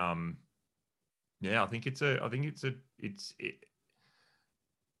think,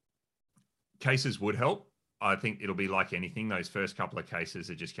 cases would help. I think it'll be like anything. Those first couple of cases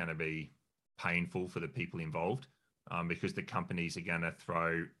are just going to be painful for the people involved, because the companies are going to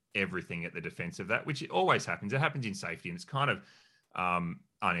throw everything at the defense of that, which always happens. It happens in safety, and it's kind of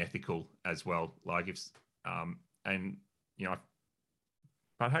unethical as well. Like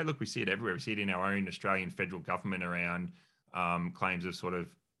but hey, look, we see it everywhere. We see it in our own Australian federal government around claims of sort of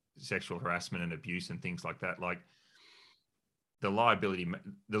sexual harassment and abuse and things like that. Like the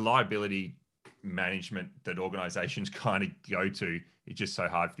liability management that organizations kind of go to is just so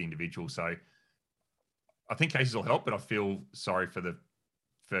hard for the individual. So I think cases will help, but I feel sorry for the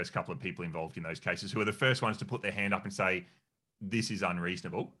first couple of people involved in those cases, who are the first ones to put their hand up and say, this is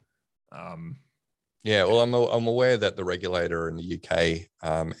unreasonable. Yeah, well, I'm aware that the regulator in the UK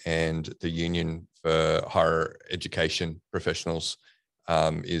and the Union for Higher Education Professionals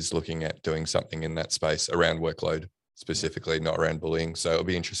is looking at doing something in that space around workload specifically, not around bullying. So it'll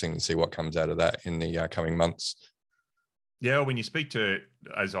be interesting to see what comes out of that in the coming months. Yeah, when you speak to,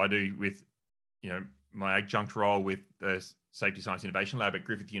 as I do with, my adjunct role with the Safety Science Innovation Lab at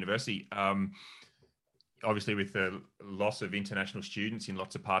Griffith University, obviously with the loss of international students in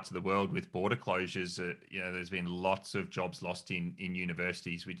lots of parts of the world with border closures, there's been lots of jobs lost in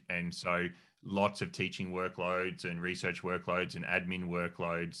universities, and so lots of teaching workloads and research workloads and admin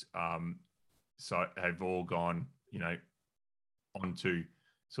workloads so have all gone, onto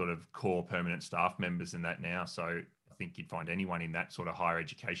sort of core permanent staff members and that now. So I think you'd find anyone in that sort of higher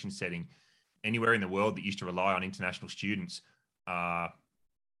education setting anywhere in the world that used to rely on international students,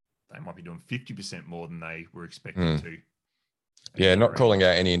 they might be doing 50% more than they were expected to. Yeah, not calling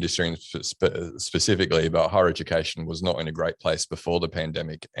out any industry specifically, but higher education was not in a great place before the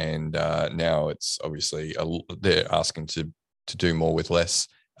pandemic, and now it's obviously they're asking to do more with less,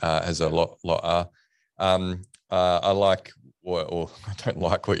 as a lot are. I like, or I don't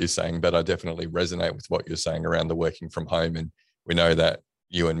like what you're saying, but I definitely resonate with what you're saying around the working from home, and we know that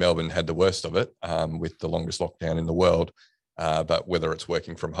you and Melbourne had the worst of it with the longest lockdown in the world. But whether it's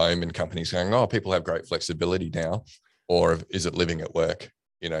working from home and companies going, oh, people have great flexibility now, or is it living at work,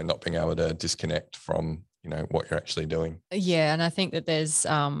 not being able to disconnect from, what you're actually doing. Yeah. And I think that there's,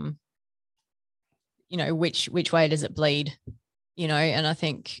 which way does it bleed, and I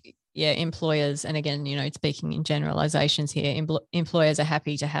think, employers, and again, speaking in generalizations here, employers are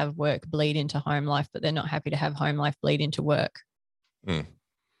happy to have work bleed into home life, but they're not happy to have home life bleed into work. Mm.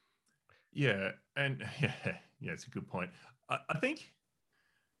 Yeah. And it's a good point. I think,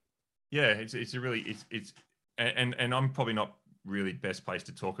 it's a really, and I'm probably not really best placed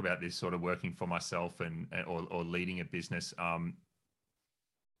to talk about this sort of working for myself or leading a business.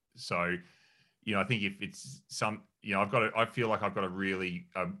 So, I think if it's I feel like I've got a really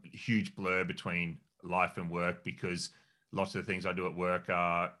huge blur between life and work, because lots of the things I do at work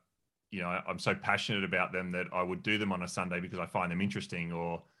are, I'm so passionate about them that I would do them on a Sunday because I find them interesting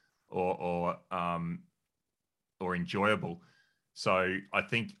or enjoyable. So I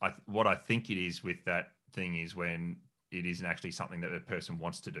think what I think it is with that thing is when it isn't actually something that a person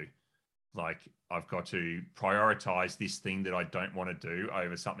wants to do. Like, I've got to prioritize this thing that I don't want to do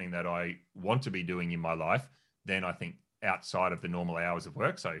over something that I want to be doing in my life. Then I think outside of the normal hours of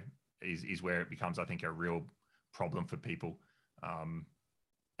work, so is where it becomes, I think, a real problem for people.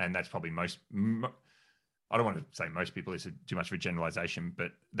 And that's probably I don't want to say most people, is too much of a generalization,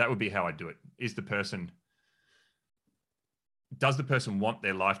 but that would be how I do it. Does the person want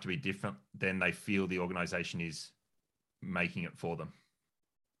their life to be different than they feel the organization is making it for them?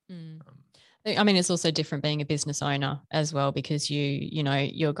 I mean, it's also different being a business owner as well, because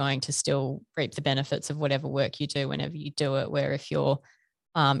you're going to still reap the benefits of whatever work you do whenever you do it. Where if you're,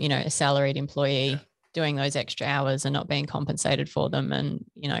 a salaried employee doing those extra hours and not being compensated for them, and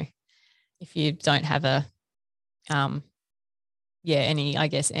if you don't have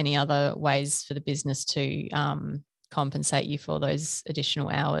any other ways for the business to compensate you for those additional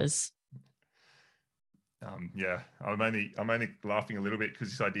hours. I'm only laughing a little bit because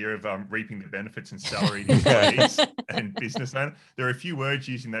this idea of reaping the benefits and salaried employees and business owner, there are a few words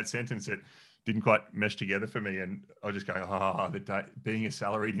used in that sentence that didn't quite mesh together for me, and I was just going, being a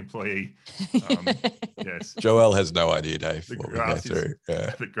salaried employee. Yes, Joel has no idea, Dave, the what we go through.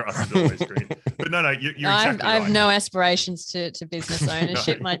 Yeah. the grass is always green. But no, you're exactly I have right. no aspirations to business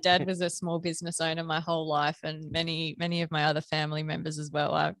ownership. No. My dad was a small business owner my whole life, and many of my other family members as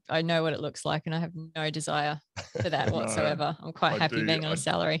well. I know what it looks like, and I have no desire for that whatsoever. I'm quite happy being on a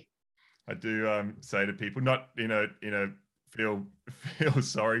salary. I do say to people, not in a feel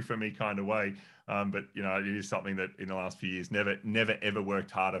sorry for me kind of way, but it is something that in the last few years never ever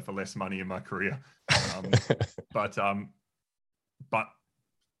worked harder for less money in my career, but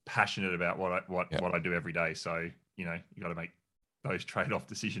passionate about what I do every day. So you got to make those trade-off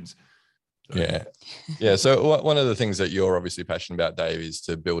decisions. So. Yeah. So one of the things that you're obviously passionate about, Dave, is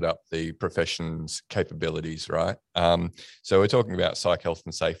to build up the profession's capabilities, right? So we're talking about psych health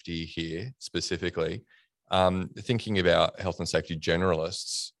and safety here specifically. Thinking about health and safety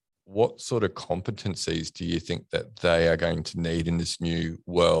generalists, what sort of competencies do you think that they are going to need in this new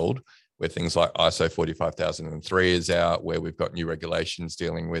world where things like ISO 45003 is out, where we've got new regulations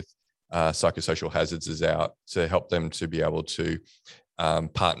dealing with psychosocial hazards is out, to help them to be able to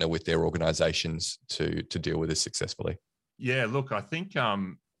partner with their organizations to deal with this successfully? Yeah, look, I think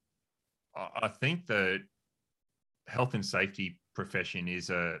the health and safety profession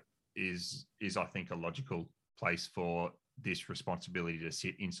is I think a logical place for this responsibility to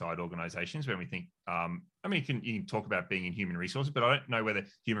sit inside organizations. When we think, you can talk about being in human resources, but I don't know whether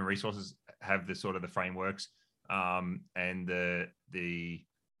human resources have the sort of the frameworks and the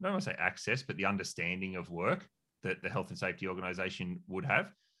I don't want to say access, but the understanding of work that the health and safety organization would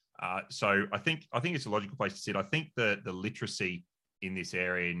have. So I think it's a logical place to sit. I think the literacy in this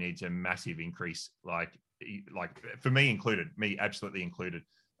area needs a massive increase, like for me absolutely included,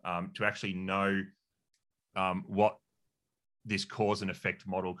 to actually know what this cause and effect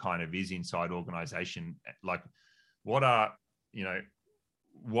model kind of is inside organization. Like what are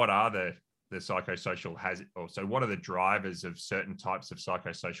the psychosocial hazards, or so what are the drivers of certain types of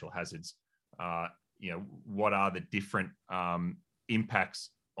psychosocial hazards? What are the different impacts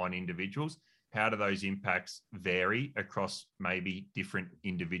on individuals? How do those impacts vary across maybe different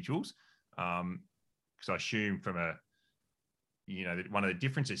individuals? Because I assume from one of the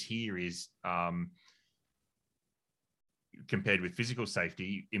differences here is compared with physical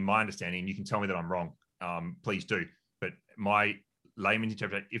safety, in my understanding, you can tell me that I'm wrong, please do. But my layman's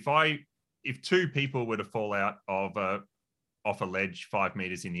interpretation, if two people were to fall out off a ledge 5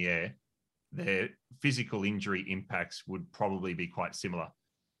 meters in the air, their physical injury impacts would probably be quite similar.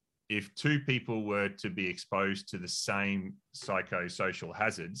 If two people were to be exposed to the same psychosocial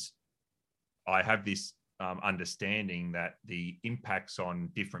hazards, I have this understanding that the impacts on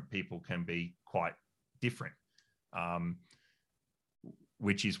different people can be quite different,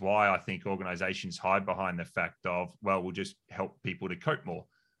 which is why I think organizations hide behind the fact of, well, we'll just help people to cope more,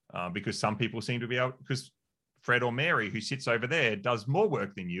 because some people seem to be able, because Fred or Mary, who sits over there, does more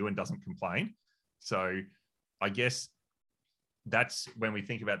work than you and doesn't complain. So I guess that's when we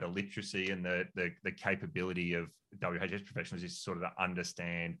think about the literacy and the capability of WHS professionals, is sort of to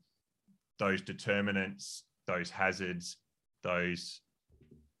understand those determinants, those hazards, those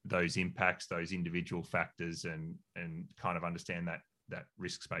impacts, those individual factors, and kind of understand that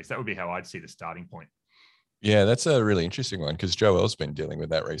risk space. That would be how I'd see the starting point. Yeah, that's a really interesting one, because Joel's been dealing with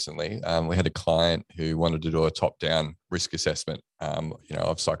that recently. We had a client who wanted to do a top-down risk assessment,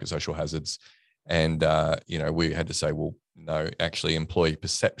 of psychosocial hazards. And, we had to say, well, no, actually employee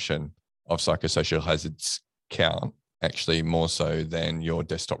perception of psychosocial hazards count actually more so than your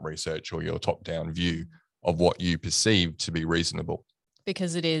desktop research or your top-down view of what you perceive to be reasonable.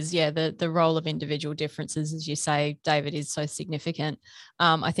 Because it is, the role of individual differences, as you say, David, is so significant.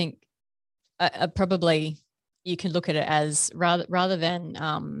 I think probably you can look at it as rather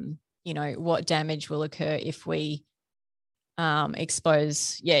than, what damage will occur if we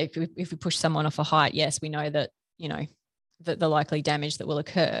expose, if we push someone off a height, yes, we know that, the likely damage that will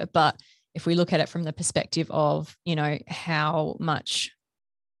occur. But if we look at it from the perspective of, how much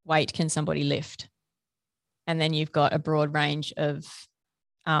weight can somebody lift? And then you've got a broad range of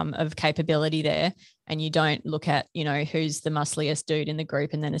capability there, and you don't look at, who's the muscliest dude in the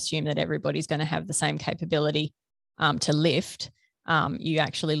group and then assume that everybody's going to have the same capability to lift. You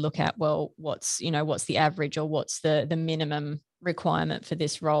actually look at, well, what's the average, or what's the minimum requirement for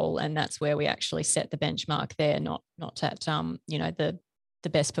this role, and that's where we actually set the benchmark there, not at the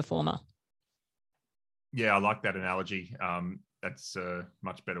best performer. Yeah, I like that analogy. That's a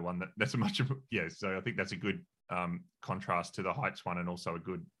much better one. So I think that's a good contrast to the heights one, and also a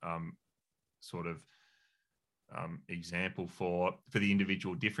good example for the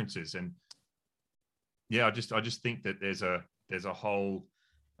individual differences. And yeah, I just think that there's a whole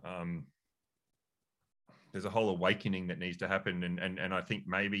awakening that needs to happen, and I think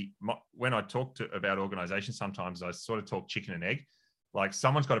maybe when I talk about organizations, sometimes I sort of talk chicken and egg. Like,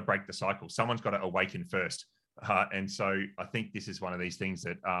 someone's got to break the cycle, someone's got to awaken first, and so I think this is one of these things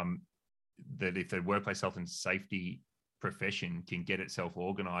that that if the workplace health and safety profession can get itself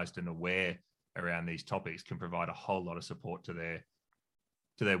organized and aware around these topics, can provide a whole lot of support to their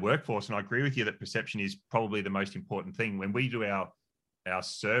workforce. And I agree with you that perception is probably the most important thing. When we do our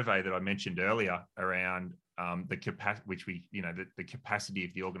survey that I mentioned earlier around the capacity, which the capacity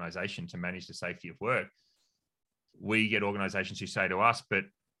of the organization to manage the safety of work, we get organizations who say to us, but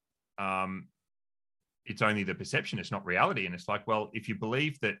it's only the perception, it's not reality. And it's like, well, if you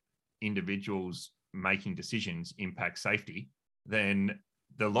believe that individuals making decisions impact safety, then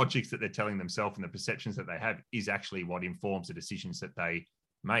the logics that they're telling themselves and the perceptions that they have is actually what informs the decisions that they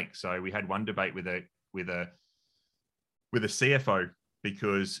make. So we had one debate with a CFO,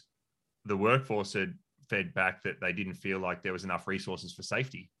 because the workforce had fed back that they didn't feel like there was enough resources for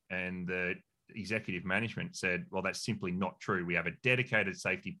safety, and the executive management said, well, that's simply not true. We have a dedicated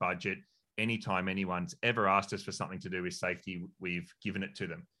safety budget. Anytime anyone's ever asked us for something to do with safety, we've given it to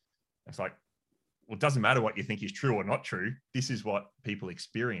them. It's like, well, it doesn't matter what you think is true or not true. This is what people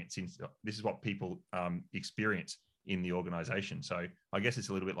experience. This is what people experience in the organization. So I guess it's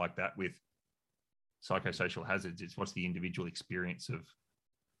a little bit like that with psychosocial hazards. It's what's the individual experience of,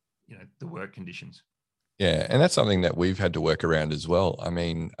 the work conditions. Yeah, and that's something that we've had to work around as well. I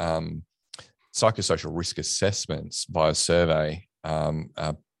mean, psychosocial risk assessments by survey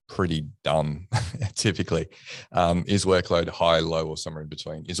are pretty dumb typically. Is workload high, low, or somewhere in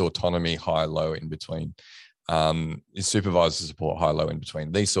between? Is autonomy high, low, in between? Is supervisor support high, low, in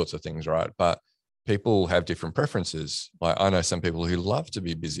between? These sorts of things, right? But people have different preferences. Like, I know some people who love to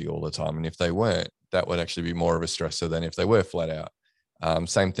be busy all the time, and if they weren't, that would actually be more of a stressor than if they were flat out.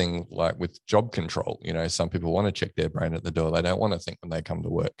 Same thing like with job control. Some people want to check their brain at the door. They don't want to think when they come to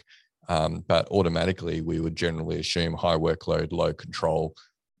work. But automatically, we would generally assume high workload, low control,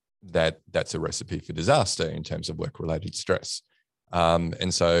 that's a recipe for disaster in terms of work-related stress.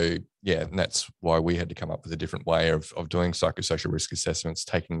 And so, yeah, and that's why we had to come up with a different way of doing psychosocial risk assessments,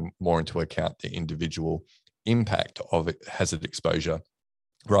 taking more into account the individual impact of hazard exposure,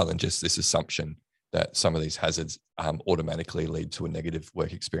 rather than just this assumption that some of these hazards automatically lead to a negative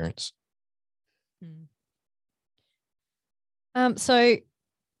work experience. So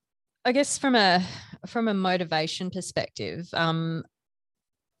I guess from a motivation perspective,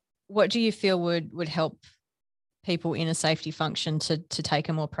 what do you feel would help people in a safety function to take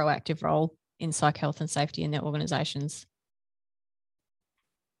a more proactive role in psych health and safety in their organizations?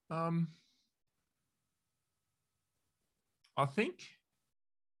 I think,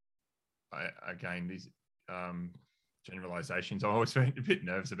 again, these generalizations, I'm always a bit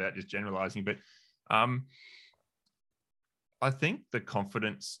nervous about just generalizing, but I think the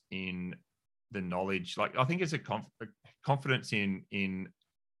confidence in the knowledge, like, I think it's a confidence in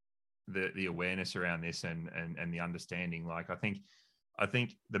the awareness around this and the understanding. Like, I think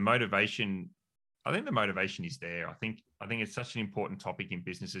the motivation is there. I think it's such an important topic in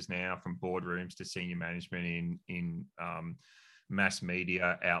businesses now, from boardrooms to senior management in mass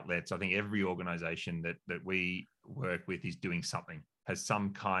media outlets. I think every organization that we work with is doing something, has some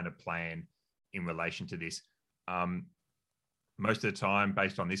kind of plan in relation to this. Most of the time,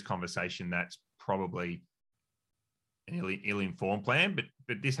 based on this conversation, that's probably an ill-informed plan, but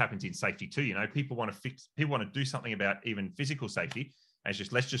this happens in safety too. People want to do something about even physical safety, and it's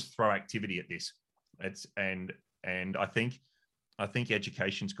just, let's just throw activity at this. And I think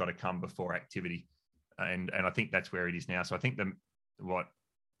education's got to come before activity, and I think that's where it is now. So I think what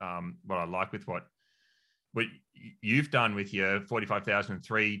I like with what you've done with your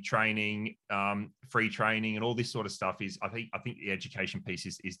 45,003 training, free training, and all this sort of stuff is, I think the education piece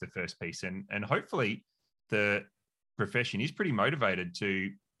is the first piece, and hopefully the profession is pretty motivated to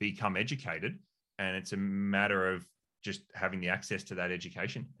become educated, and it's a matter of just having the access to that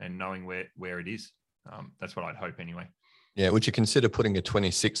education and knowing where it is. That's what I'd hope anyway. Yeah. Would you consider putting a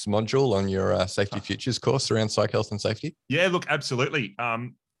 26 module on your Safety Futures course around psych health and safety? Yeah, look, absolutely.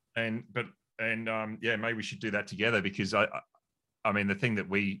 Maybe we should do that together, because I mean, the thing that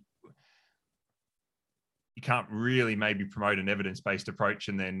you can't really maybe promote an evidence-based approach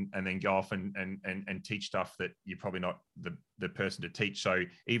and then go off and teach stuff that you're probably not the person to teach. So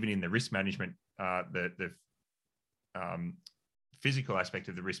even in the risk management, the physical aspect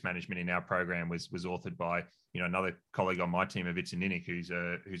of the risk management in our program was authored by another colleague on my team, Avitsa Ninik,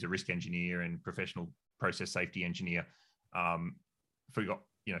 who's a risk engineer and professional process safety engineer.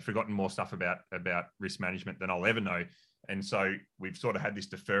 forgotten more stuff about risk management than I'll ever know. And so we've sort of had this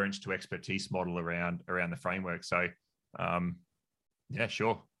deference to expertise model around the framework. So yeah,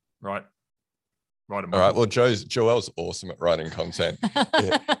 sure. Right. All right. Well, Joelle's awesome at writing content.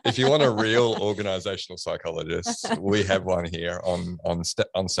 If you want a real organizational psychologist, we have one here on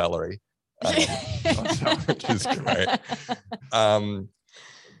salary, which is great.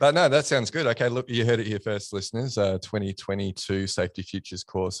 But no, that sounds good. Okay, look, you heard it here first, listeners. 2022 Safety Futures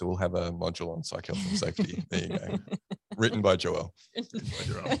course. So we'll have a module on psych health and safety. There you go. Written by Joelle.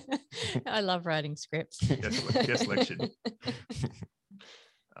 I love writing scripts. Guest lecture.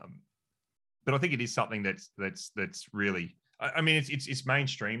 But I think it is something that's really, I mean, it's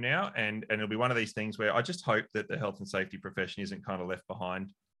mainstream now, and it'll be one of these things where I just hope that the health and safety profession isn't kind of left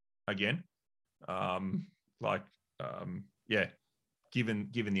behind again. Given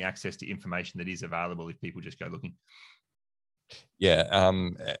the access to information that is available if people just go looking. Yeah,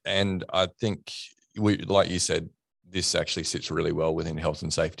 and I think like you said, this actually sits really well within health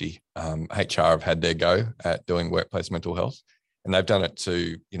and safety. HR have had their go at doing workplace mental health. And they've done it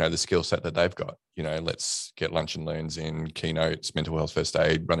to, the skill set that they've got. Let's get lunch and learns in, keynotes, mental health first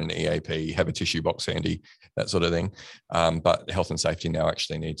aid, run an EAP, have a tissue box handy, that sort of thing. But health and safety now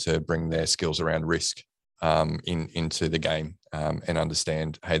actually need to bring their skills around risk into the game and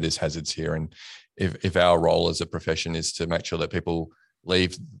understand, hey, there's hazards here. And if our role as a profession is to make sure that people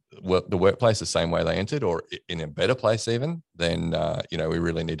leave the workplace the same way they entered, or in a better place even, then we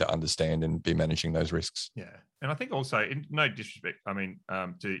really need to understand and be managing those risks. Yeah, and I think also, no disrespect, I mean,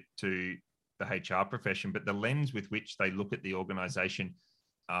 to the HR profession, but the lens with which they look at the organisation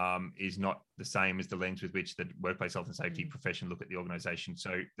is not the same as the lens with which the workplace health and safety profession look at the organisation.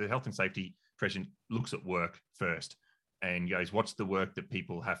 So the health and safety profession looks at work first and goes, what's the work that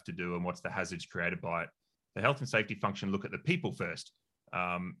people have to do and what's the hazards created by it? The health and safety function look at the people first.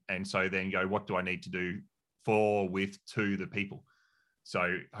 And so then go, what do I need to do to the people?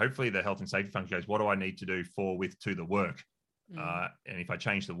 So hopefully the health and safety function goes, what do I need to do to the work? And if I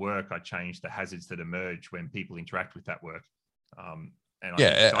change the work, I change the hazards that emerge when people interact with that work.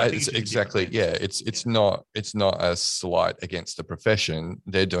 It's exactly. Yeah, it's not a slight against the profession.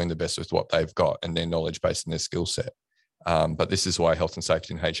 They're doing the best with what they've got and their knowledge base and their skill set. But this is why health and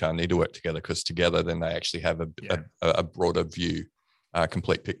safety and HR need to work together, because together then they actually have a broader view,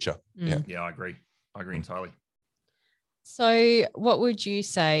 complete picture. Yeah, I agree entirely. So what would you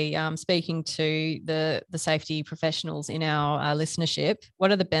say, speaking to the safety professionals in our listenership,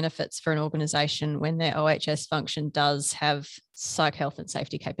 what are the benefits for an organisation when their OHS function does have psych health and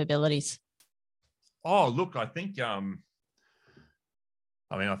safety capabilities? Oh, look, I think I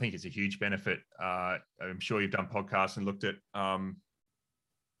think it's a huge benefit. I'm sure you've done podcasts and looked at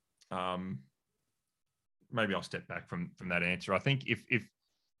maybe I'll step back from that answer. I think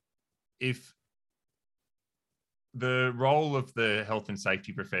if the role of the health and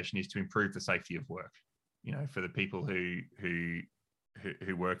safety profession is to improve the safety of work, for the people who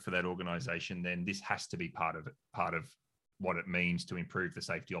work for that organisation, then this has to be part of what it means to improve the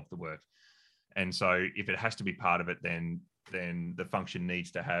safety of the work. And so if it has to be part of it, then the function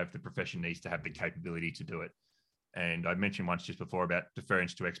the profession needs to have the capability to do it. And I mentioned once just before about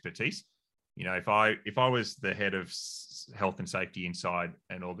deference to expertise. If I was the head of health and safety inside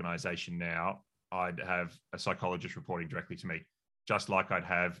an organisation now, I'd have a psychologist reporting directly to me, just like I'd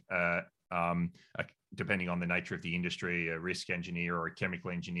have, depending on the nature of the industry, a risk engineer or a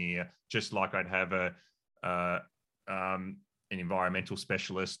chemical engineer, just like I'd have an environmental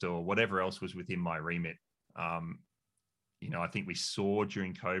specialist or whatever else was within my remit. I think we saw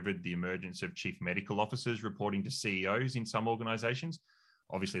during COVID the emergence of chief medical officers reporting to CEOs in some organizations.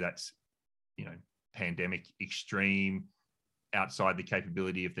 Obviously, that's, pandemic extreme, outside the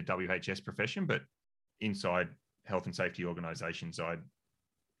capability of the WHS profession, but inside health and safety organizations, I'd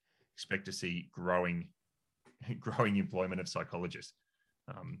expect to see growing employment of psychologists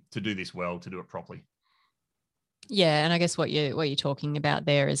to do this well, to do it properly. Yeah, and I guess what you're talking about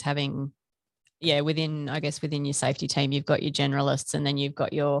there is having, within your safety team, you've got your generalists, and then you've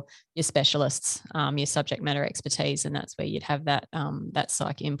got your specialists, your subject matter expertise, and that's where you'd have that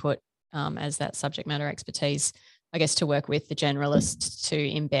psych input as that subject matter expertise, I guess, to work with the generalist to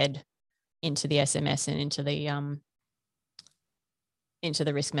embed into the SMS and into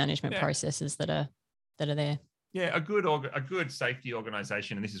the risk management processes that are there. Yeah, a good safety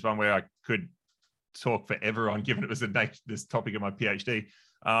organisation, and this is one where I could talk forever on, given it was this topic of my PhD.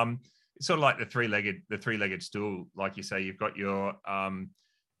 It's sort of like the three-legged stool. Like you say, you've got your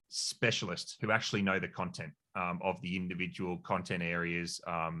specialists who actually know the content of the individual content areas,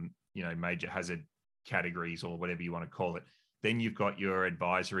 major hazard categories or whatever you want to call it. Then you've got your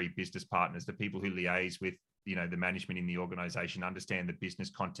advisory business partners, the people who liaise with, you know, the management in the organization, understand the business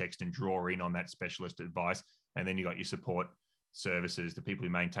context and draw in on that specialist advice. And then you've got your support services, the people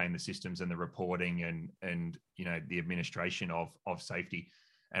who maintain the systems and the reporting and you know, the administration of safety.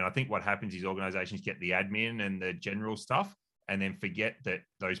 And I think what happens is organizations get the admin and the general stuff and then forget that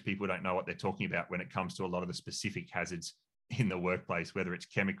those people don't know what they're talking about when it comes to a lot of the specific hazards in the workplace, whether it's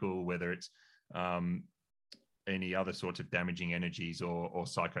chemical, whether it's any other sorts of damaging energies or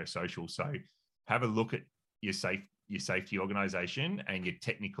psychosocial. So have a look at your safety organization and your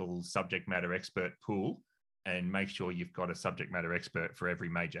technical subject matter expert pool, and make sure you've got a subject matter expert for every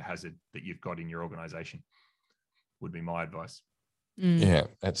major hazard that you've got in your organization, would be my advice. Yeah,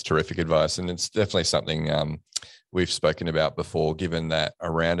 that's terrific advice. And it's definitely something we've spoken about before, given that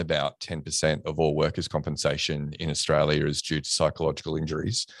around about 10% of all workers' compensation in Australia is due to psychological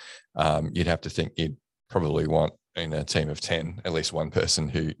injuries. You'd have to think you'd probably want, in a team of 10, at least one person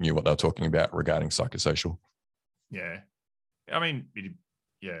who knew what they were talking about regarding psychosocial. Yeah. I mean,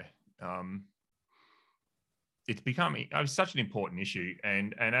 it's becoming such an important issue.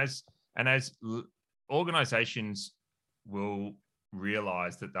 And as organizations will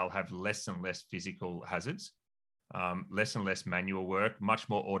realize that they'll have less and less physical hazards, less and less manual work, much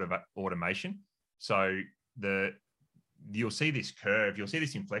more automation. So you'll see this curve, you'll see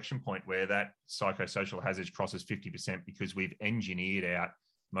this inflection point where that psychosocial hazards crosses 50% because we've engineered out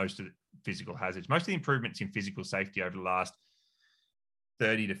most of the physical hazards. Most of the improvements in physical safety over the last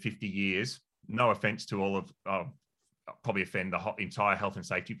 30 to 50 years, no offense to all of, probably offend the entire health and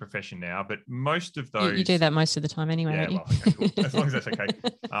safety profession now, but most of those... You do that most of the time anyway, yeah, don't you? well, okay, cool. As long as that's okay.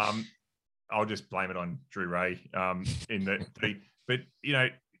 I'll just blame it on Drew Ray but you know,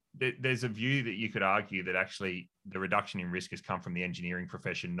 there's a view that you could argue that actually the reduction in risk has come from the engineering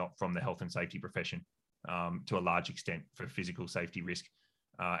profession, not from the health and safety profession, to a large extent for physical safety risk.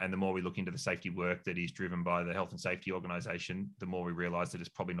 And the more we look into the safety work that is driven by the health and safety organisation, the more we realise that it's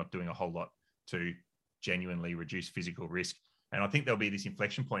probably not doing a whole lot to genuinely reduce physical risk. And I think there'll be this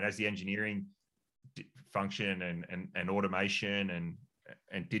inflection point as the engineering function and automation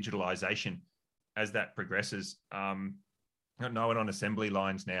and digitalisation, as that progresses. No one on assembly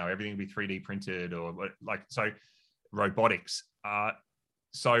lines now, everything will be 3D printed so robotics.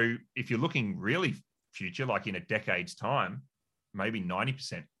 So if you're looking really future, like in a decade's time, maybe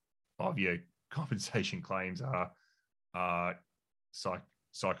 90% of your compensation claims are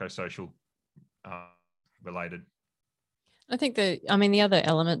psychosocial related. I think the other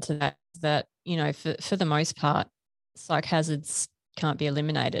element to that is that, you know, for the most part, psych hazards can't be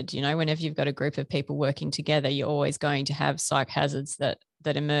eliminated. You know, whenever you've got a group of people working together, you're always going to have psych hazards that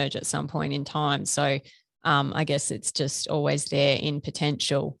emerge at some point in time. So I guess it's just always there in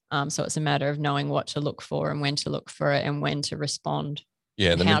potential. So it's a matter of knowing what to look for and when to look for it and when to respond.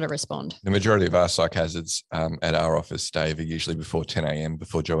 Yeah, and how to respond. The majority of our psych hazards at our office, Dave, are usually before 10 a.m,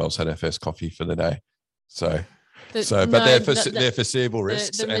 before Joelle's had her first coffee for the day. They're foreseeable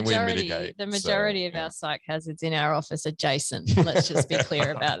risks, and we mitigate. The majority of our psych hazards in our office are Jason. Let's just be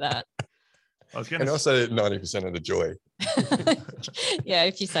clear about that. And also 90% of the joy. Yeah,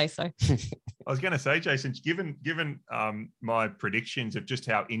 if you say so. I was going to say, Jason, given my predictions of just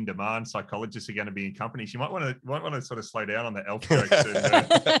how in demand psychologists are going to be in companies, you might want to sort of slow down on the elf jokes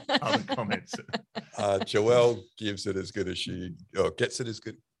and other comments. Joelle gives it as good as gets it as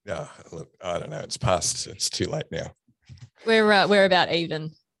good. Look, I don't know. It's past. It's too late now. We're about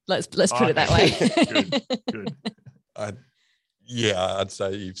even. Let's put it that way. Good. I'd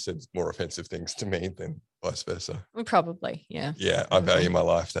say you've said more offensive things to me than vice versa. Probably, yeah. Yeah, I value my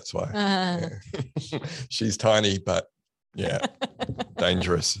life. That's why. Yeah. She's tiny, but yeah,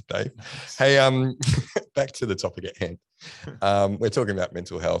 dangerous, Dave. Hey, back to the topic at hand. We're talking about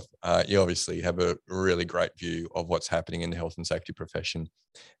mental health. You obviously have a really great view of what's happening in the health and safety profession,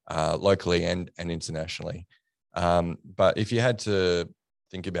 locally and internationally. But if you had to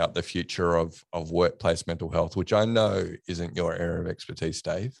think about the future of workplace mental health, which I know isn't your area of expertise,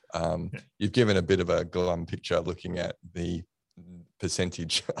 Dave. You've given a bit of a glum picture looking at the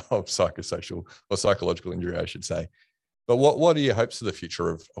percentage of psychosocial or psychological injury, I should say. But what are your hopes for the future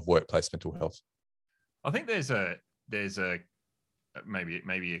of workplace mental health? I think there's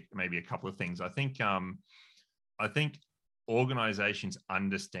maybe a couple of things. I think organizations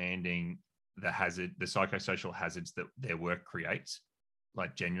understanding the psychosocial hazards that their work creates,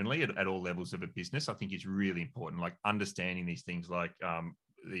 like genuinely at all levels of a business, I think is really important. Like understanding these things, like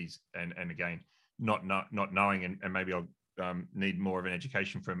these, and again, not knowing, and maybe I'll need more of an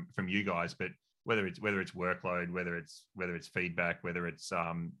education from you guys. But whether it's workload, whether it's feedback, whether it's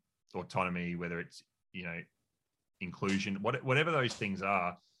autonomy, whether it's inclusion, whatever those things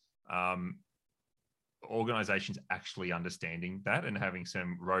are, organizations actually understanding that and having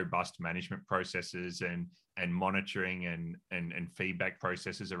some robust management processes and monitoring and feedback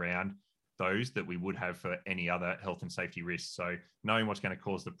processes around those that we would have for any other health and safety risks. So knowing what's going to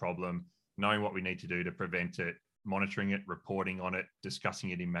cause the problem, knowing what we need to do to prevent it, monitoring it, reporting on it,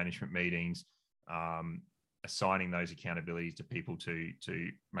 discussing it in management meetings, assigning those accountabilities to people to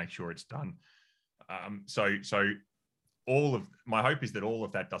make sure it's done. So all of my hope is that all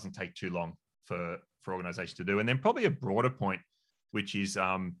of that doesn't take too long for organizations to do. And then probably a broader point, which is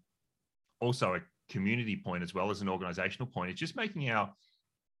also a community point as well as an organizational point, is just making our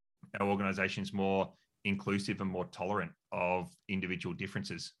organizations more inclusive and more tolerant of individual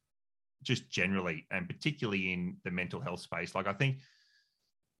differences, just generally, and particularly in the mental health space. Like, I think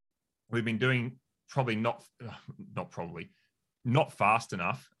we've been doing not fast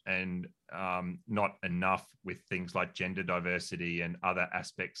enough and not enough with things like gender diversity and other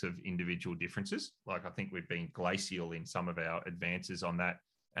aspects of individual differences. Like, I think we've been glacial in some of our advances on that,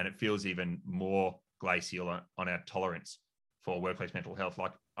 and it feels even more glacial on our tolerance for workplace mental health.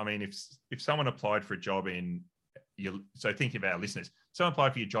 Like, I mean, if someone applied for a job so think of our listeners, someone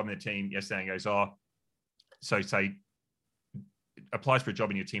applied for your job in the team yesterday and goes, say applies for a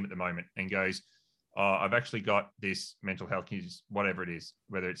job in your team at the moment and goes, I've actually got this mental health, whatever it is,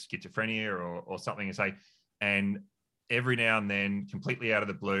 whether it's schizophrenia or something, and every now and then, completely out of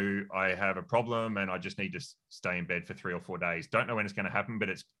the blue, I have a problem and I just need to stay in bed for 3 or 4 days. Don't know when it's going to happen, but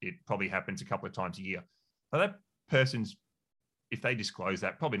it probably happens a couple of times a year. So that person's, if they disclose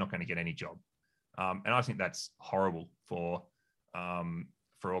that, probably not going to get any job. And I think that's horrible for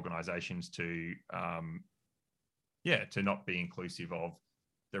organizations to not be inclusive of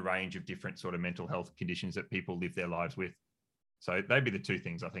the range of different sort of mental health conditions that people live their lives with. So they'd be the two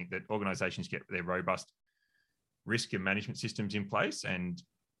things, I think, that organizations get their robust risk and management systems in place and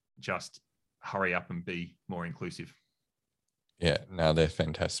just hurry up and be more inclusive. Yeah, no, they're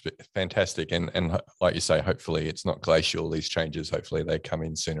fantastic. And like you say, hopefully it's not glacial, these changes. Hopefully they come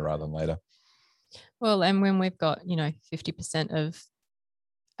in sooner rather than later. Well, and when we've got, 50% of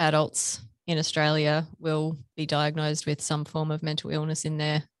adults in Australia will be diagnosed with some form of mental illness in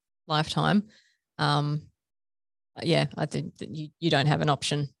their lifetime. I think that you don't have an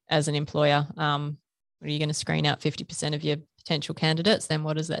option as an employer. Are you going to screen out 50% of your potential candidates? Then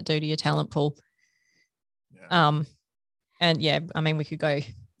what does that do to your talent pool? Yeah.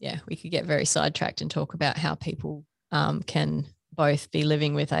 We could get very sidetracked and talk about how people can both be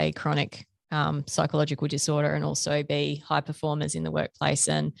living with a chronic psychological disorder and also be high performers in the workplace.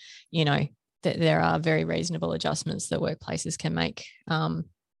 And, there are very reasonable adjustments that workplaces can make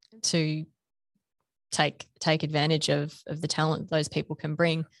to take advantage of the talent those people can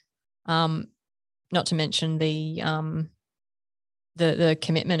bring. Not to mention the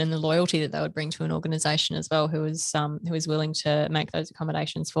commitment and the loyalty that they would bring to an organisation as well, who is willing to make those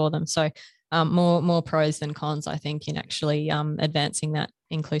accommodations for them. So more pros than cons, I think, in actually advancing that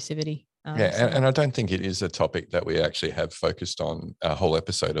inclusivity. And I don't think it is a topic that we actually have focused on a whole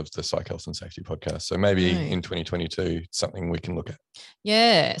episode of the Psych Health and Safety podcast. So maybe in 2022, something we can look at.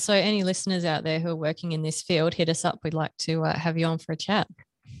 Yeah. So any listeners out there who are working in this field, hit us up. We'd like to have you on for a chat.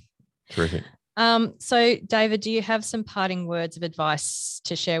 Terrific. So David, do you have some parting words of advice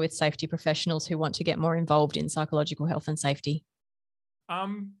to share with safety professionals who want to get more involved in psychological health and safety?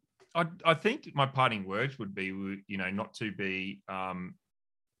 I think my parting words would be,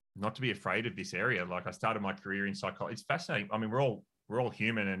 not to be afraid of this area. Like, I started my career in psychology. It's fascinating. I mean, we're all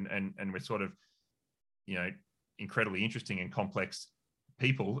human and we're sort of, incredibly interesting and complex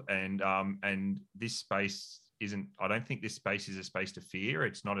people. And this space I don't think this space is a space to fear.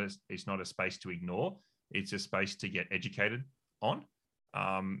 It's not a space to ignore. It's a space to get educated on,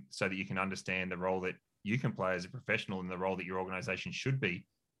 so that you can understand the role that you can play as a professional and the role that your organization should be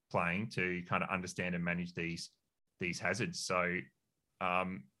playing to kind of understand and manage these hazards. So,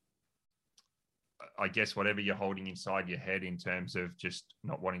 I guess whatever you're holding inside your head in terms of just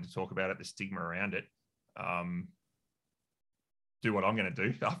not wanting to talk about it, the stigma around it, do what I'm going to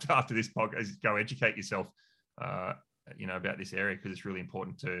do after this podcast, go educate yourself, about this area, because it's really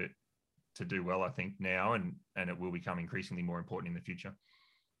important to do well, I think, now, and it will become increasingly more important in the future.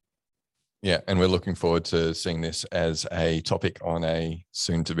 Yeah, and we're looking forward to seeing this as a topic on a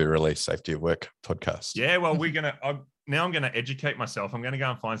soon to be released Safety at Work podcast. Yeah, well, I'm going to educate myself. I'm going to go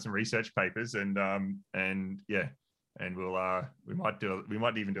and find some research papers and we'll we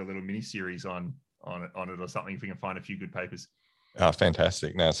might even do a little mini series on it or something if we can find a few good papers. Oh,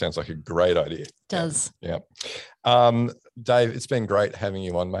 fantastic. Now it sounds like a great idea. Does. Yeah. Dave, it's been great having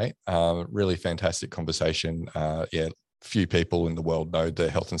you on, mate. Really fantastic conversation. Few people in the world know the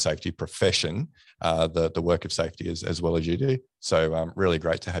health and safety profession, the work of safety as well as you do. So really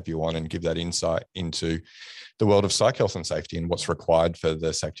great to have you on and give that insight into the world of psych health and safety and what's required for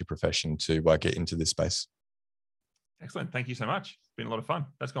the safety profession to get into this space. Excellent. Thank you so much. It's been a lot of fun.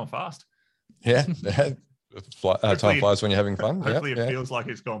 That's gone fast. Yeah. Time flies when you're having fun. Hopefully it feels like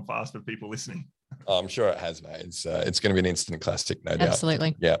it's gone fast for people listening. I'm sure it has, mate. It's going to be an instant classic, no doubt.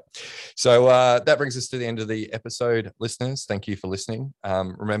 Absolutely. Yeah. So that brings us to the end of the episode, listeners. Thank you for listening.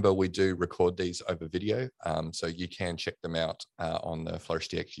 Remember, we do record these over video, so you can check them out on the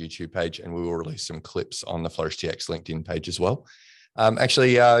FlourishDX YouTube page, and we will release some clips on the FlourishDX LinkedIn page as well.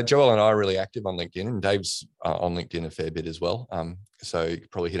 Actually, Joel and I are really active on LinkedIn, and Dave's on LinkedIn a fair bit as well. So you could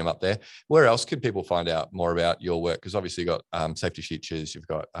probably hit him up there. Where else could people find out more about your work? Because obviously you've got Safety Futures, you've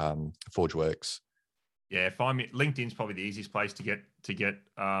got ForgeWorks. Yeah, find me. LinkedIn's probably the easiest place to get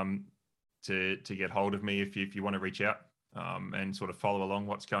hold of me if you want to reach out and sort of follow along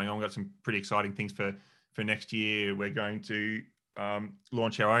what's going on. We've got some pretty exciting things for next year. We're going to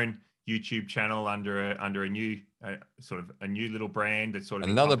launch our own YouTube channel under a new a new little brand that's sort of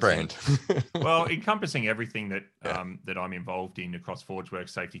another brand. Well, encompassing everything that that I'm involved in across ForgeWorks,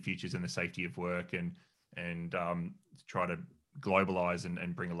 Safety Futures, and the safety of work, and try to globalize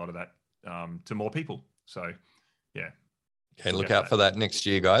and bring a lot of that to more people. So, yeah. Okay, look out for that next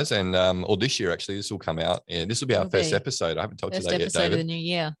year, guys, and or this year actually. This will come out, and this will be our first episode. I haven't told you that yet, David. First episode of the new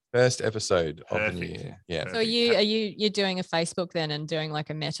year. First episode of the new year. Yeah. So you're doing a Facebook then and doing like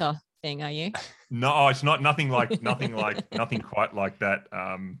a meta thing, are you? No, it's not nothing quite like that.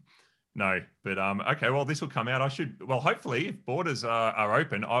 No, but okay. Well, this will come out. Hopefully, if borders are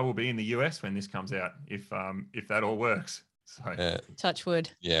open, I will be in the US when this comes out. If that all works. So. Touch wood.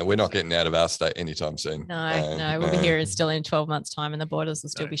 Yeah, we're not getting out of our state anytime soon. No, we'll be here still in 12 months' time, and the borders will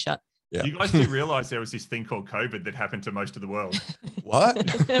still be shut. Yeah. You guys do realize there was this thing called COVID that happened to most of the world. What?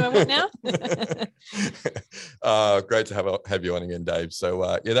 What now? Great to have you on again, Dave.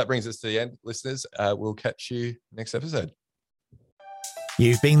 So that brings us to the end, listeners. We'll catch you next episode.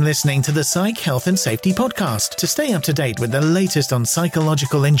 You've been listening to the Psych Health and Safety Podcast. To stay up to date with the latest on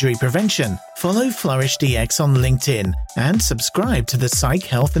psychological injury prevention, follow FlourishDX on LinkedIn and subscribe to the Psych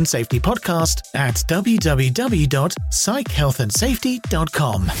Health and Safety Podcast at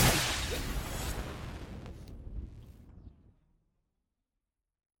www.psychealthandsafety.com.